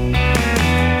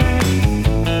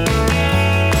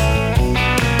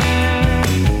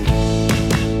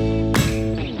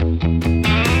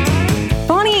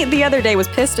 Bonnie the other day was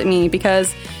pissed at me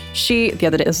because this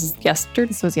was yesterday.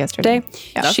 This was yesterday.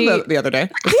 That's the other day.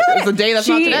 It's the day that's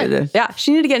not today. Yeah,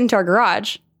 she needed to get into our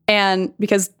garage, and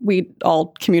because we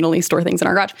all communally store things in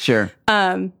our garage. Sure.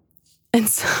 And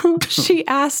so she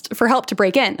asked for help to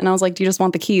break in, and I was like, "Do you just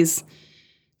want the keys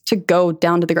to go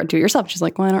down to the garage? Do it yourself?" She's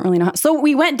like, "Well, I don't really know how." So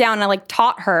we went down, and I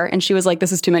taught her, and she was like,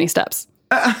 "This is too many steps.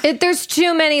 There's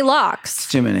too many locks.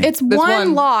 Too many. It's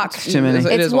one lock. too many. It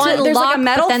It's is one There's lock, like a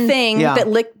metal but then thing Yeah.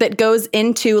 that goes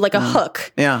into like a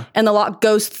hook. Yeah. And the lock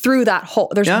goes through that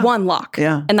hole. There's Yeah. one lock.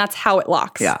 Yeah. And that's how it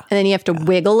locks. Yeah. and then you have to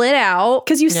wiggle it out.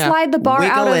 Because you slide the bar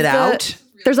Wiggle out of it out?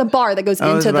 There's a bar that goes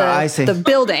into I see. the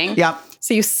building. Yep.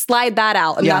 So you slide that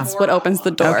out, and Yeah. that's what opens the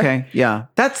door. Okay. Yeah.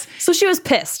 So she was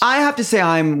pissed. I have to say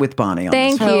I'm with Bonnie on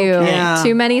Thank this. you. Yeah.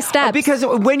 Too many steps. Because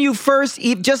when you first,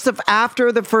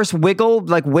 after the first wiggle,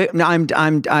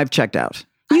 I've checked out.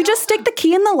 You just stick the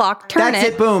key in the lock, turn That's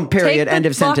it. Boom. Period. take the End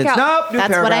of lock sentence. out. Nope. New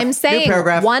That's paragraph. what I'm saying. New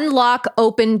paragraph. One lock,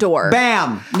 open door.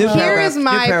 Bam. New Here paragraph. is New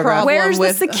my paragraph. problem. Where's the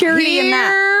with security in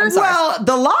that? I'm sorry. Well,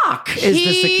 the lock is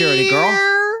the security girl.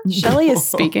 Shelley is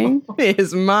speaking.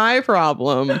 Is my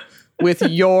problem with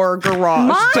your garage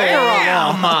door.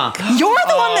 You're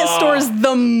the one that stores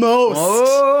the most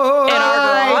Oh, in our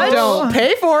I garage. don't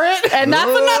pay for it. And that's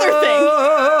another thing.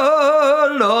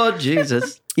 Oh, Lord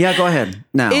Jesus. Yeah, go ahead.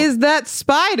 Now. Is that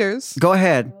spiders Go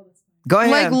ahead. Go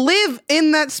ahead. like live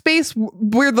in that space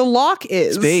where the lock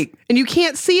is. Speak. And you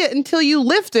can't see it until you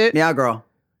lift it. Yeah, girl.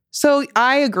 So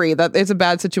I agree that it's a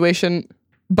bad situation,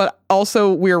 but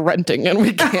also we're renting and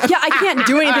we can't. Yeah, I can't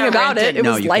do anything about it. It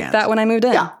No, was you like can't. that when I moved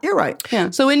in. Yeah, you're right. Yeah.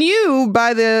 So when you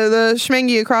buy the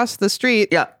schmengi across the street,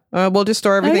 Yeah. We'll just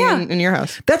store everything yeah. in your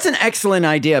house. That's an excellent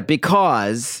idea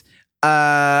because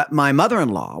my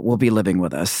mother-in-law will be living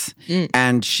with us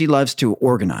and she loves to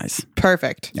organize.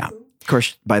 Perfect. Yeah. Of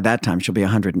course, by that time, she'll be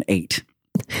 108.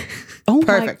 Oh,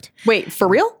 Perfect. Wait, for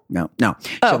real? No.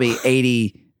 She'll be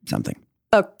 80 something.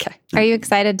 Okay. Are you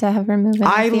excited to have her move in?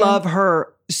 I with you? love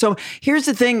her. So here's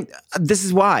the thing. This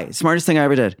is why. Smartest thing I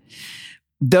ever did.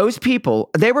 Those people,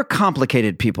 they were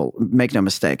complicated people. Make no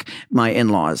mistake. My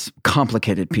in-laws,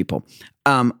 complicated people.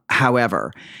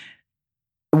 However,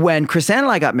 when Chris Ann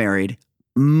and I got married,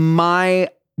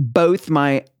 both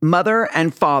my mother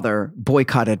and father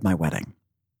boycotted my wedding.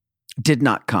 Did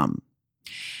not come.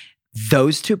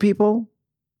 Those two people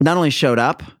not only showed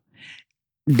up,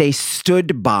 they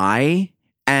stood by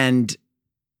and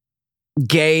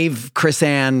gave Chris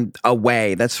Ann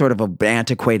away. That's sort of an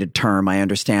antiquated term, I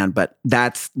understand, but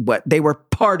that's what they were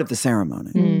part of the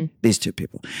ceremony. These two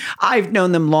people. I've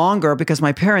known them longer because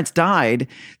my parents died.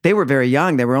 They were very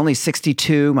young. They were only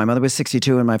 62. My mother was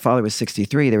 62 and my father was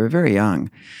 63. They were very young.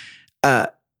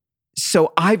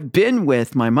 So I've been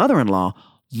with my mother-in-law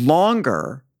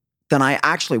longer than I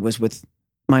actually was with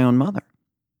my own mother.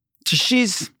 So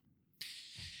she's,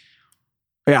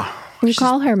 yeah. You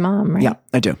call her mom, right? Yeah,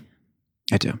 I do.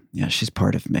 Yeah, she's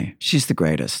part of me. She's the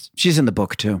greatest. She's in the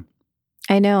book too.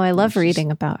 I know. I love reading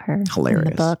about her Hilarious. in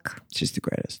the book. She's the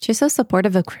greatest. She's so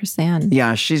supportive of Chris Ann.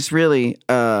 Yeah, she's really,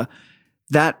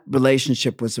 that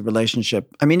relationship was a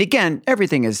relationship. I mean, again,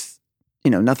 everything is,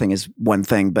 nothing is one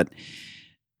thing, but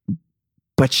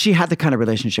she had the kind of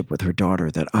relationship with her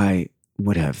daughter that I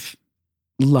would have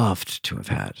loved to have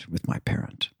had with my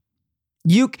parent.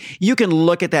 You can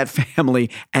look at that family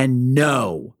and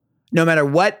know, no matter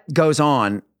what goes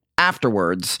on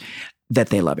afterwards, that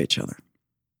they love each other.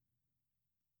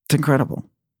 It's incredible.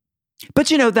 But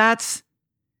that's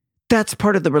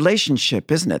part of the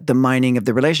relationship, isn't it? The mining of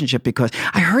the relationship, because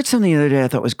I heard something the other day I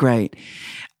thought was great.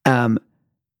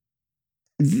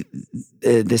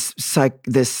 This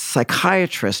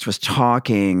psychiatrist was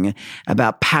talking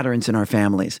about patterns in our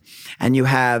families, and you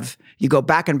go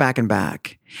back and back and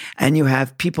back, and you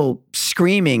have people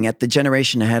screaming at the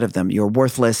generation ahead of them, "You're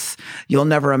worthless. You'll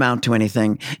never amount to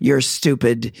anything. You're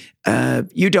stupid.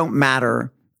 You don't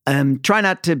matter. Try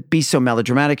not to be so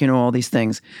melodramatic. All these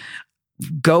things.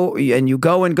 Go and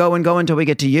go until we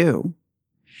get to you."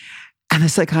 And the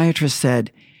psychiatrist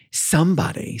said,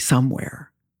 somebody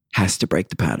somewhere has to break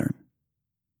the pattern,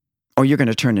 or you're going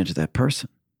to turn into that person.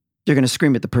 You're going to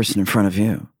scream at the person in front of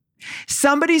you.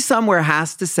 Somebody somewhere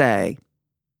has to say,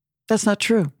 that's not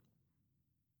true.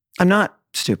 I'm not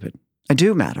stupid. I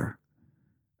do matter.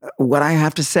 What I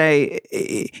have to say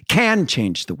can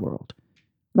change the world.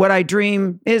 What I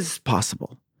dream is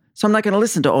possible. So I'm not going to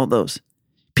listen to all those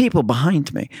people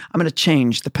behind me. I'm going to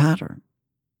change the pattern.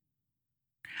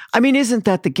 I mean, isn't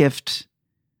that the gift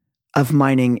of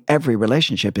mining every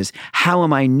relationship? Is how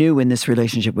am I new in this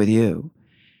relationship with you?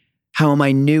 How am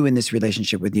I new in this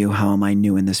relationship with you? How am I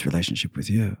new in this relationship with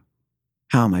you?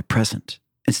 How am I present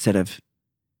instead of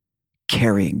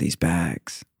carrying these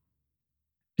bags?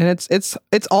 And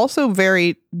it's also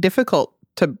very difficult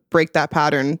to break that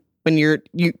pattern when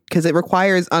because it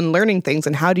requires unlearning things.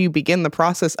 And how do you begin the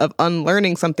process of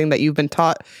unlearning something that you've been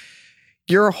taught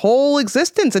your whole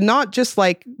existence, and not just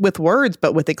like with words,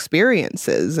 but with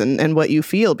experiences and what you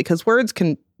feel? Because words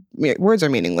are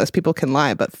meaningless. People can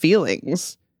lie, but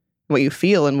feelings, what you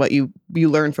feel and what you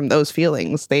learn from those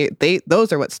feelings,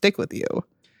 those are what stick with you.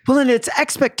 Well, and it's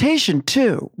expectation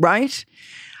too, right?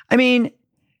 I mean,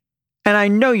 and I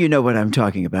know you know what I'm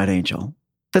talking about, Angel,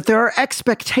 that there are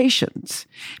expectations.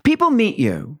 People meet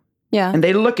you and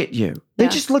they look at you. They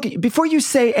just look at you. Before you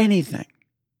say anything,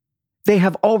 they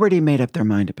have already made up their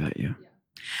mind about you,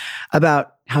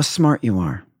 about how smart you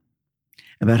are,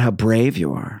 about how brave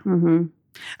you are,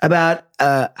 about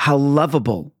how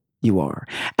lovable you are,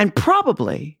 and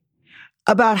probably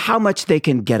about how much they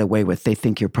can get away with. They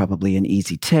think you're probably an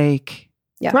easy take,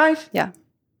 right? Yeah.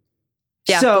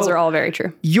 Yeah, so those are all very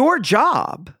true. Your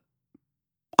job,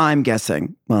 I'm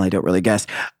guessing, well, I don't really guess,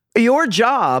 your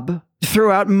job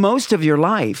throughout most of your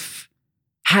life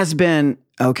has been,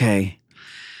 okay,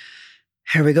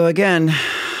 here we go again.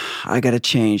 I got to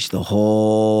change the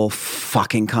whole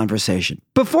fucking conversation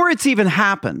before it's even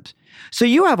happened. So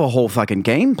you have a whole fucking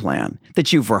game plan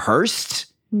that you've rehearsed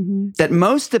that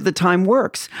most of the time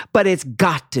works, but it's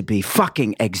got to be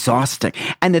fucking exhausting.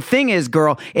 And the thing is,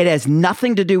 girl, it has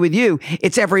nothing to do with you.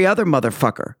 It's every other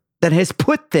motherfucker that has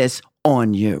put this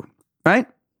on you, right?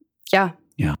 Yeah.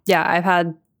 I've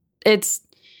had, it's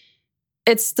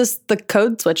just the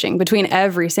code switching between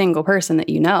every single person that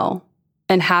you know,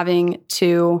 and having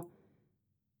to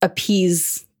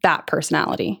appease that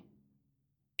personality.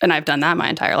 And I've done that my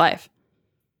entire life.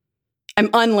 I'm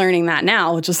unlearning that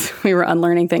now, we were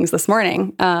unlearning things this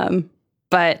morning.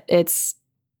 But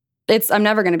I'm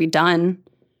never going to be done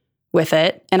with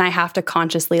it. And I have to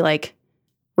consciously like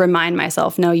remind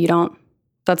myself, no, you don't,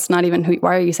 that's not even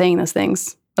why are you saying those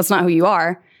things? That's not who you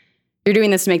are. You're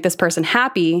doing this to make this person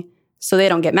happy so they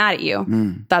don't get mad at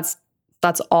you. That's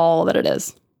all that it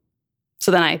is.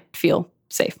 So then I feel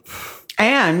safe.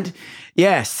 And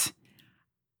yes.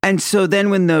 And so then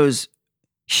when those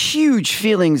huge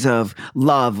feelings of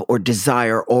love or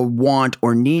desire or want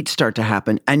or need start to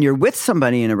happen, and you're with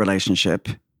somebody in a relationship,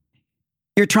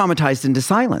 you're traumatized into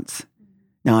silence.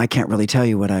 Now, I can't really tell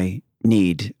you what I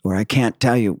need, or I can't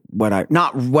tell you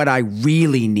not what I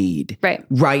really need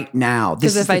right now.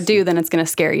 Because if I do, then it's going to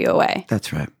scare you away.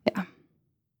 That's right. Yeah.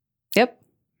 Yep.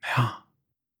 Yeah.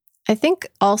 I think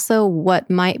also what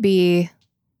might be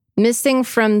missing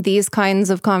from these kinds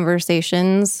of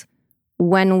conversations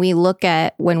when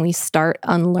we start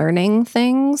unlearning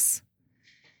things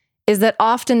is that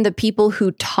often the people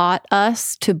who taught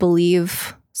us to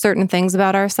believe certain things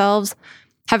about ourselves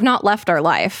have not left our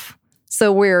life.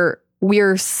 So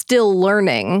we're still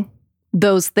learning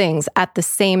those things at the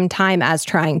same time as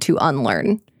trying to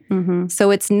unlearn. Mm-hmm.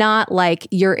 So it's not like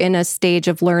you're in a stage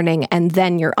of learning and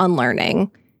then you're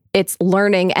unlearning. It's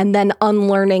learning and then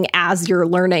unlearning as you're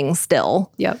learning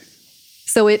still. Yep.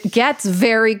 So it gets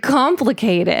very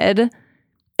complicated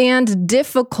and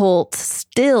difficult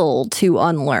still to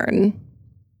unlearn.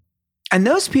 And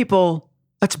those people,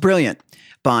 that's brilliant,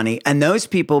 Bonnie. And those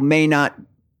people may not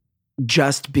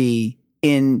just be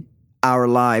in our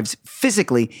lives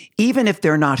physically, even if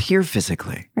they're not here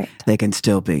physically. Right. They can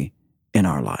still be in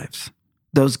our lives.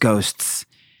 Those ghosts,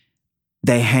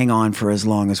 they hang on for as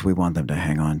long as we want them to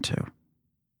hang on to.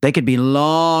 They could be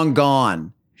long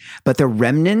gone, but the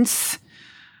remnants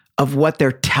of what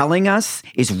they're telling us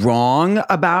is wrong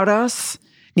about us,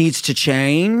 needs to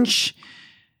change,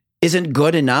 isn't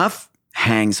good enough,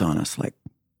 hangs on us like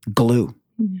glue.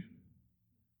 Yeah.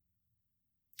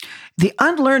 The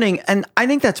unlearning, and I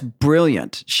think that's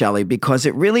brilliant, Shelley, because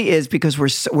it really is, because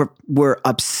we're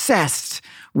obsessed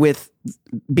with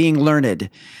being learned,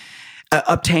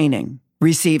 obtaining,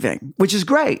 receiving, which is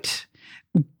great.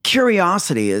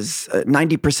 Curiosity is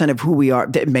 90% of who we are.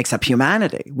 It makes up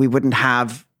humanity. We wouldn't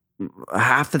have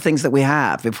half the things that we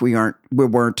have if we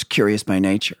weren't curious by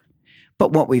nature.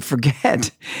 But what we forget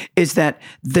is that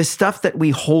the stuff that we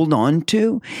hold on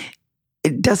to,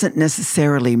 it doesn't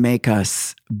necessarily make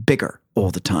us bigger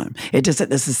all the time. It doesn't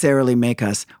necessarily make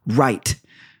us right.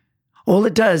 All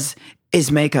it does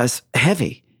is make us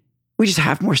heavy. We just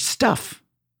have more stuff.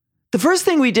 The first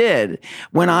thing we did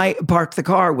when I parked the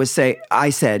car was I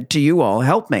said to you all,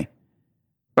 help me,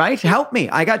 right? Help me.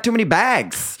 I got too many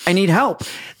bags. I need help.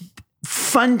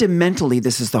 Fundamentally,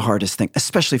 this is the hardest thing,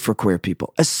 especially for queer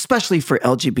people, especially for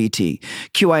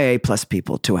LGBTQIA plus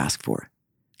people to ask for.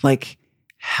 Like,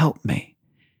 help me.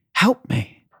 Help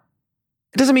me.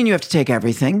 It doesn't mean you have to take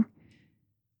everything,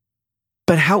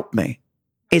 but help me.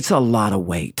 It's a lot of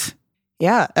weight.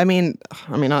 Yeah. I mean,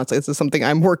 honestly, this is something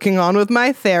I'm working on with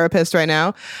my therapist right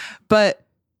now, but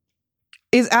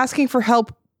is asking for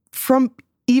help from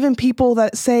even people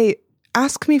that say,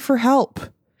 ask me for help.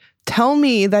 Tell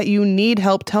me that you need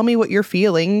help. Tell me what you're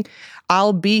feeling.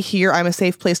 I'll be here. I'm a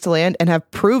safe place to land, and have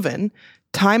proven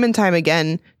time and time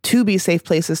again to be safe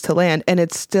places to land. And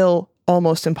it's still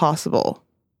almost impossible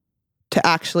to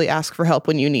actually ask for help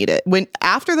when you need it. When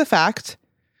after the fact,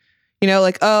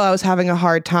 like, oh, I was having a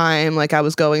hard time, like I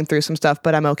was going through some stuff,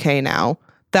 but I'm okay now.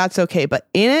 That's okay. But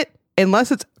in it,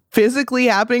 unless it's physically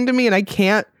happening to me and I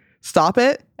can't stop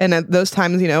it, and at those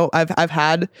times, I've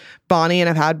had Bonnie and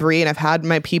I've had Bree and I've had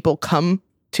my people come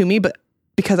to me, but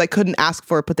because I couldn't ask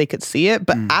for it, but they could see it.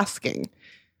 But asking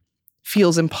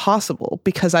feels impossible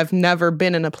because I've never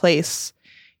been in a place,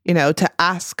 to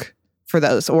ask for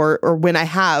those. Or when I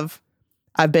have,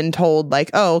 I've been told like,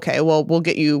 oh, okay, well, we'll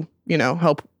get you,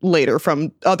 help later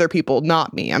from other people,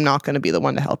 not me. I'm not going to be the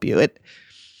one to help you.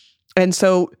 And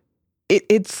so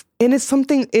it's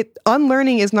something,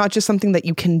 unlearning is not just something that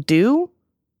you can do.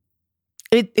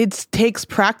 It takes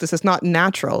practice. It's not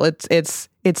natural. It's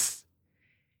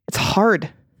hard.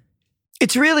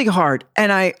 It's really hard.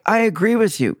 And I agree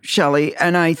with you, Shelley.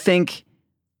 And I think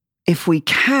if we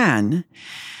can,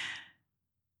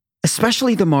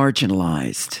 especially the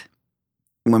marginalized,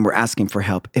 when we're asking for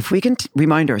help, if we can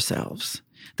remind ourselves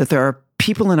that there are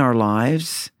people in our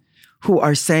lives who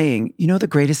are saying, the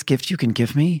greatest gift you can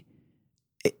give me,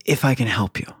 if I can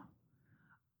help you,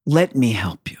 let me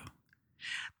help you.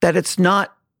 That it's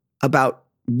not about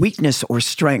weakness or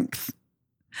strength,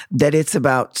 that it's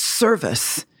about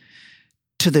service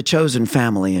to the chosen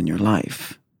family in your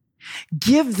life.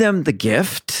 Give them the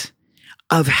gift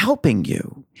of helping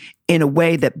you in a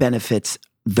way that benefits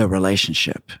the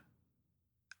relationship.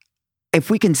 If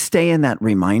we can stay in that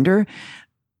reminder,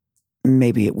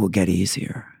 maybe it will get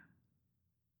easier.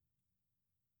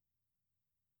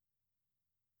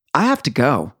 I have to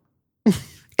go.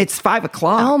 It's 5:00.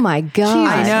 Oh my God.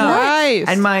 I know. Christ.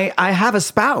 And I have a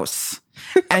spouse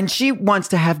and she wants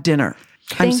to have dinner.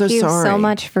 I'm Thank so you sorry. so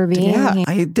much for being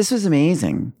here. This was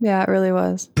amazing. Yeah, it really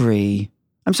was. Bree,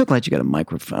 I'm so glad you got a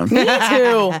microphone. Me too.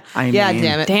 Yeah,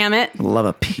 damn it. Damn it. Love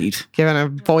a Pete. Giving a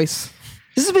voice.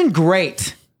 This has been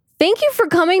great. Thank you for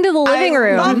coming to the living I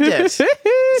room. loved it.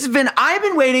 I've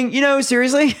been waiting,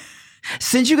 seriously,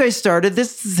 since you guys started,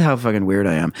 this is how fucking weird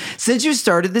I am. Since you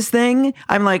started this thing,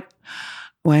 I'm like,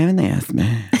 why haven't they asked me?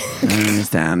 I don't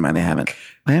understand why they haven't.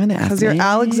 Why haven't they asked Because me? you're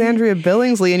Alexandria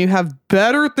Billingsley and you have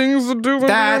better things to do than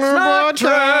That's being on a not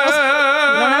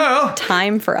podcast. true.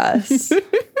 Time for us.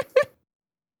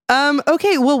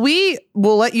 Okay, well, we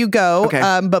will let you go. Okay.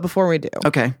 But before we do,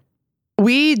 Okay.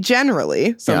 we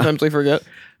generally, sometimes we forget,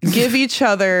 give each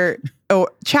other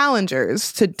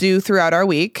challengers to do throughout our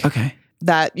week Okay.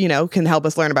 that, can help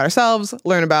us learn about ourselves,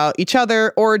 learn about each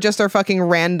other, or just our fucking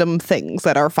random things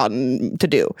that are fun to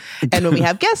do. And when we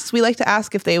have guests, we like to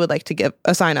ask if they would like to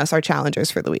assign us our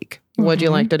challengers for the week. Would you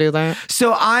like to do that?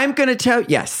 So I'm going to tell,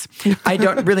 yes, I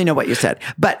don't really know what you said,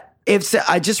 but if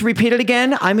I just repeat it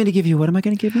again, I'm going to give you, what am I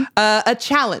going to give you? A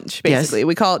challenge, basically. Yes.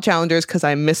 We call it challengers because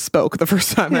I misspoke the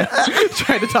first time I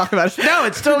tried to talk about it. No,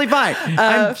 it's totally fine.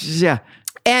 Yeah.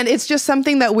 And it's just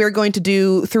something that we're going to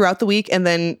do throughout the week. And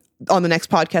then on the next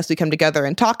podcast, we come together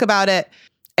and talk about it.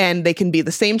 And they can be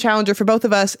the same challenger for both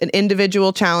of us, an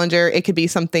individual challenger. It could be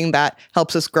something that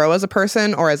helps us grow as a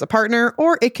person or as a partner,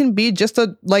 or it can be just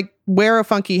wear a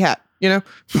funky hat,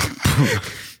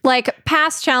 Like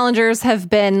past challengers have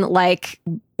been like,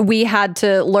 we had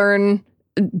to learn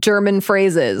German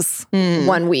phrases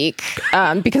one week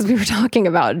because we were talking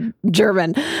about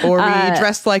German. Or we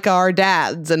dressed like our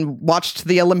dads and watched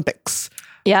the Olympics.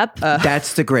 Yep.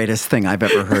 That's the greatest thing I've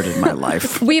ever heard in my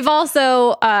life. We've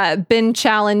also been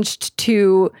challenged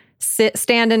to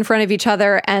stand in front of each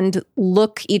other and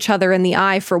look each other in the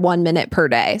eye for 1 minute per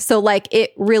day. So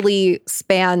it really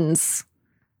spans.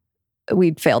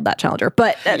 We failed that challenger,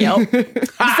 but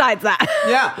besides that,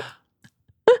 Yeah.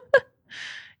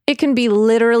 it can be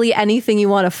literally anything you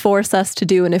want to force us to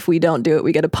do. And if we don't do it,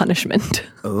 we get a punishment.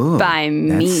 Ooh, By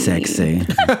me. That's sexy.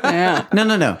 Yeah.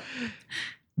 No.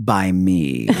 By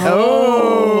me.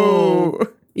 Oh.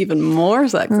 Even more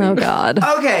sexy. Oh, God.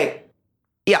 Okay.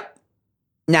 Yeah.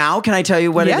 Now, can I tell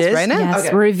you what Yes, it is? right now. Yes,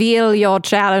 Okay. reveal your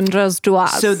challengers to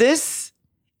us. So this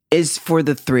is for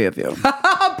the three of you.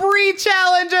 Bree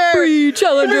challenger. Free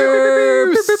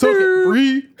challenger. Suck it,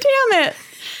 Bree. Damn it.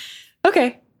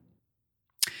 Okay.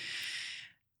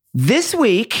 This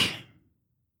week,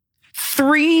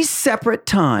 3 separate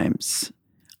times,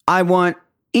 I want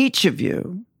each of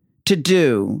you to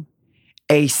do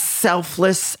a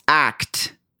selfless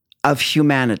act of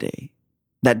humanity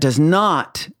that does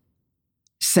not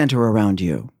center around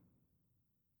you.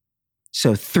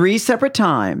 So 3 separate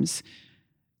times,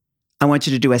 I want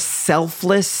you to do a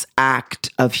selfless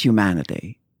act of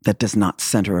humanity that does not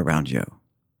center around you.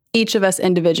 Each of us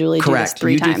individually do this Correct.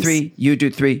 3 You times. do 3, you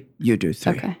do 3, you do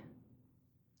 3. Okay.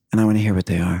 And I want to hear what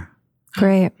they are.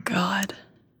 Great. God.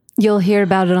 You'll hear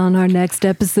about it on our next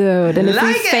episode. And if we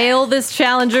Like it. fail this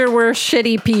challenger, we're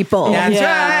shitty people. That's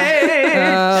right.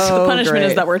 The punishment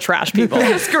is that we're trash people.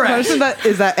 That's correct. Punishment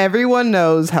is that everyone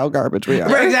knows how garbage we are.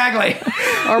 Right, exactly.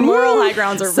 Our moral high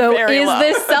grounds are So very is low.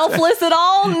 this selfless at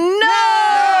all?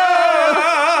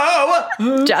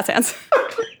 No! Jazz hands.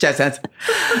 Jazz hands.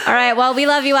 All right. Well, we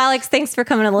love you, Alex. Thanks for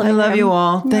coming to the I living love room. you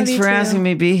all. Thanks you for too. asking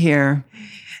me to be here.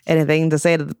 Anything to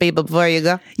say to the people before you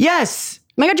go? Yes.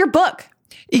 Oh my God, your book.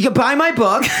 You can buy my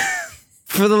book,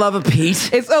 For the Love of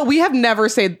Pete. We have never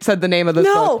said the name of this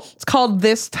No. book. It's called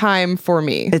This Time for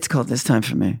Me It's called This Time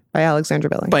for Me by Alexandra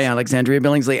Billings. by Alexandria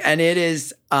Billingsley. And it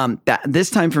is, This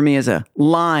Time for Me is a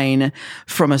line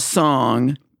from a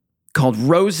song called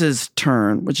Rose's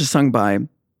Turn, which is sung by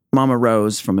Mama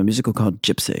Rose from a musical called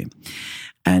Gypsy.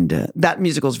 And that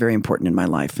musical is very important in my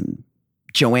life. And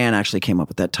Joanne actually came up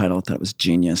with that title. I thought it was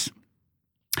genius.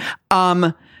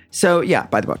 So yeah,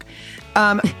 buy the book.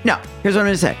 No, here's what I'm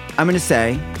going to say. I'm going to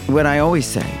say what I always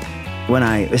say when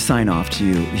I sign off to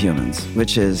you humans,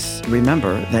 which is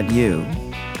remember that you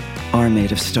are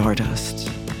made of stardust.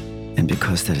 And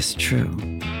because that is true,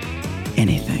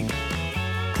 anything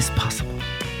is possible.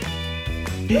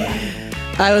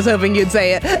 I was hoping you'd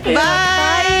say it.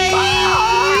 Bye.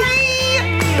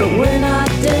 but we're not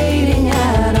dating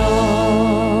at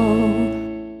all.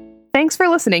 Thanks for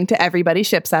listening to Everybody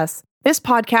Ships Us. This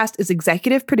podcast is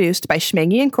executive produced by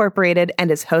Schmangy Incorporated and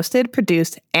is hosted,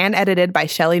 produced, and edited by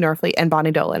Shelley Norfleet and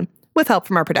Bonnie Dolan, with help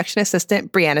from our production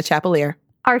assistant, Brianna Chapelier.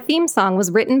 Our theme song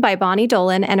was written by Bonnie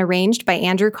Dolan and arranged by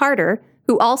Andrew Carter,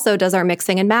 who also does our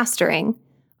mixing and mastering.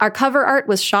 Our cover art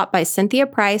was shot by Cynthia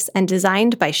Price and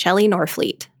designed by Shelley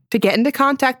Norfleet. To get into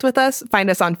contact with us, find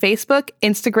us on Facebook,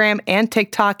 Instagram, and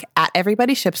TikTok at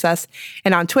Everybody Ships Us,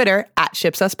 and on Twitter at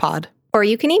ShipsUsPod. Or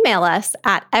you can email us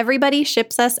at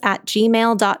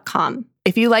everybodyshipsus@gmail.com.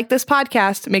 If you like this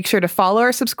podcast, make sure to follow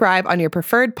or subscribe on your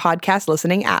preferred podcast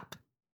listening app.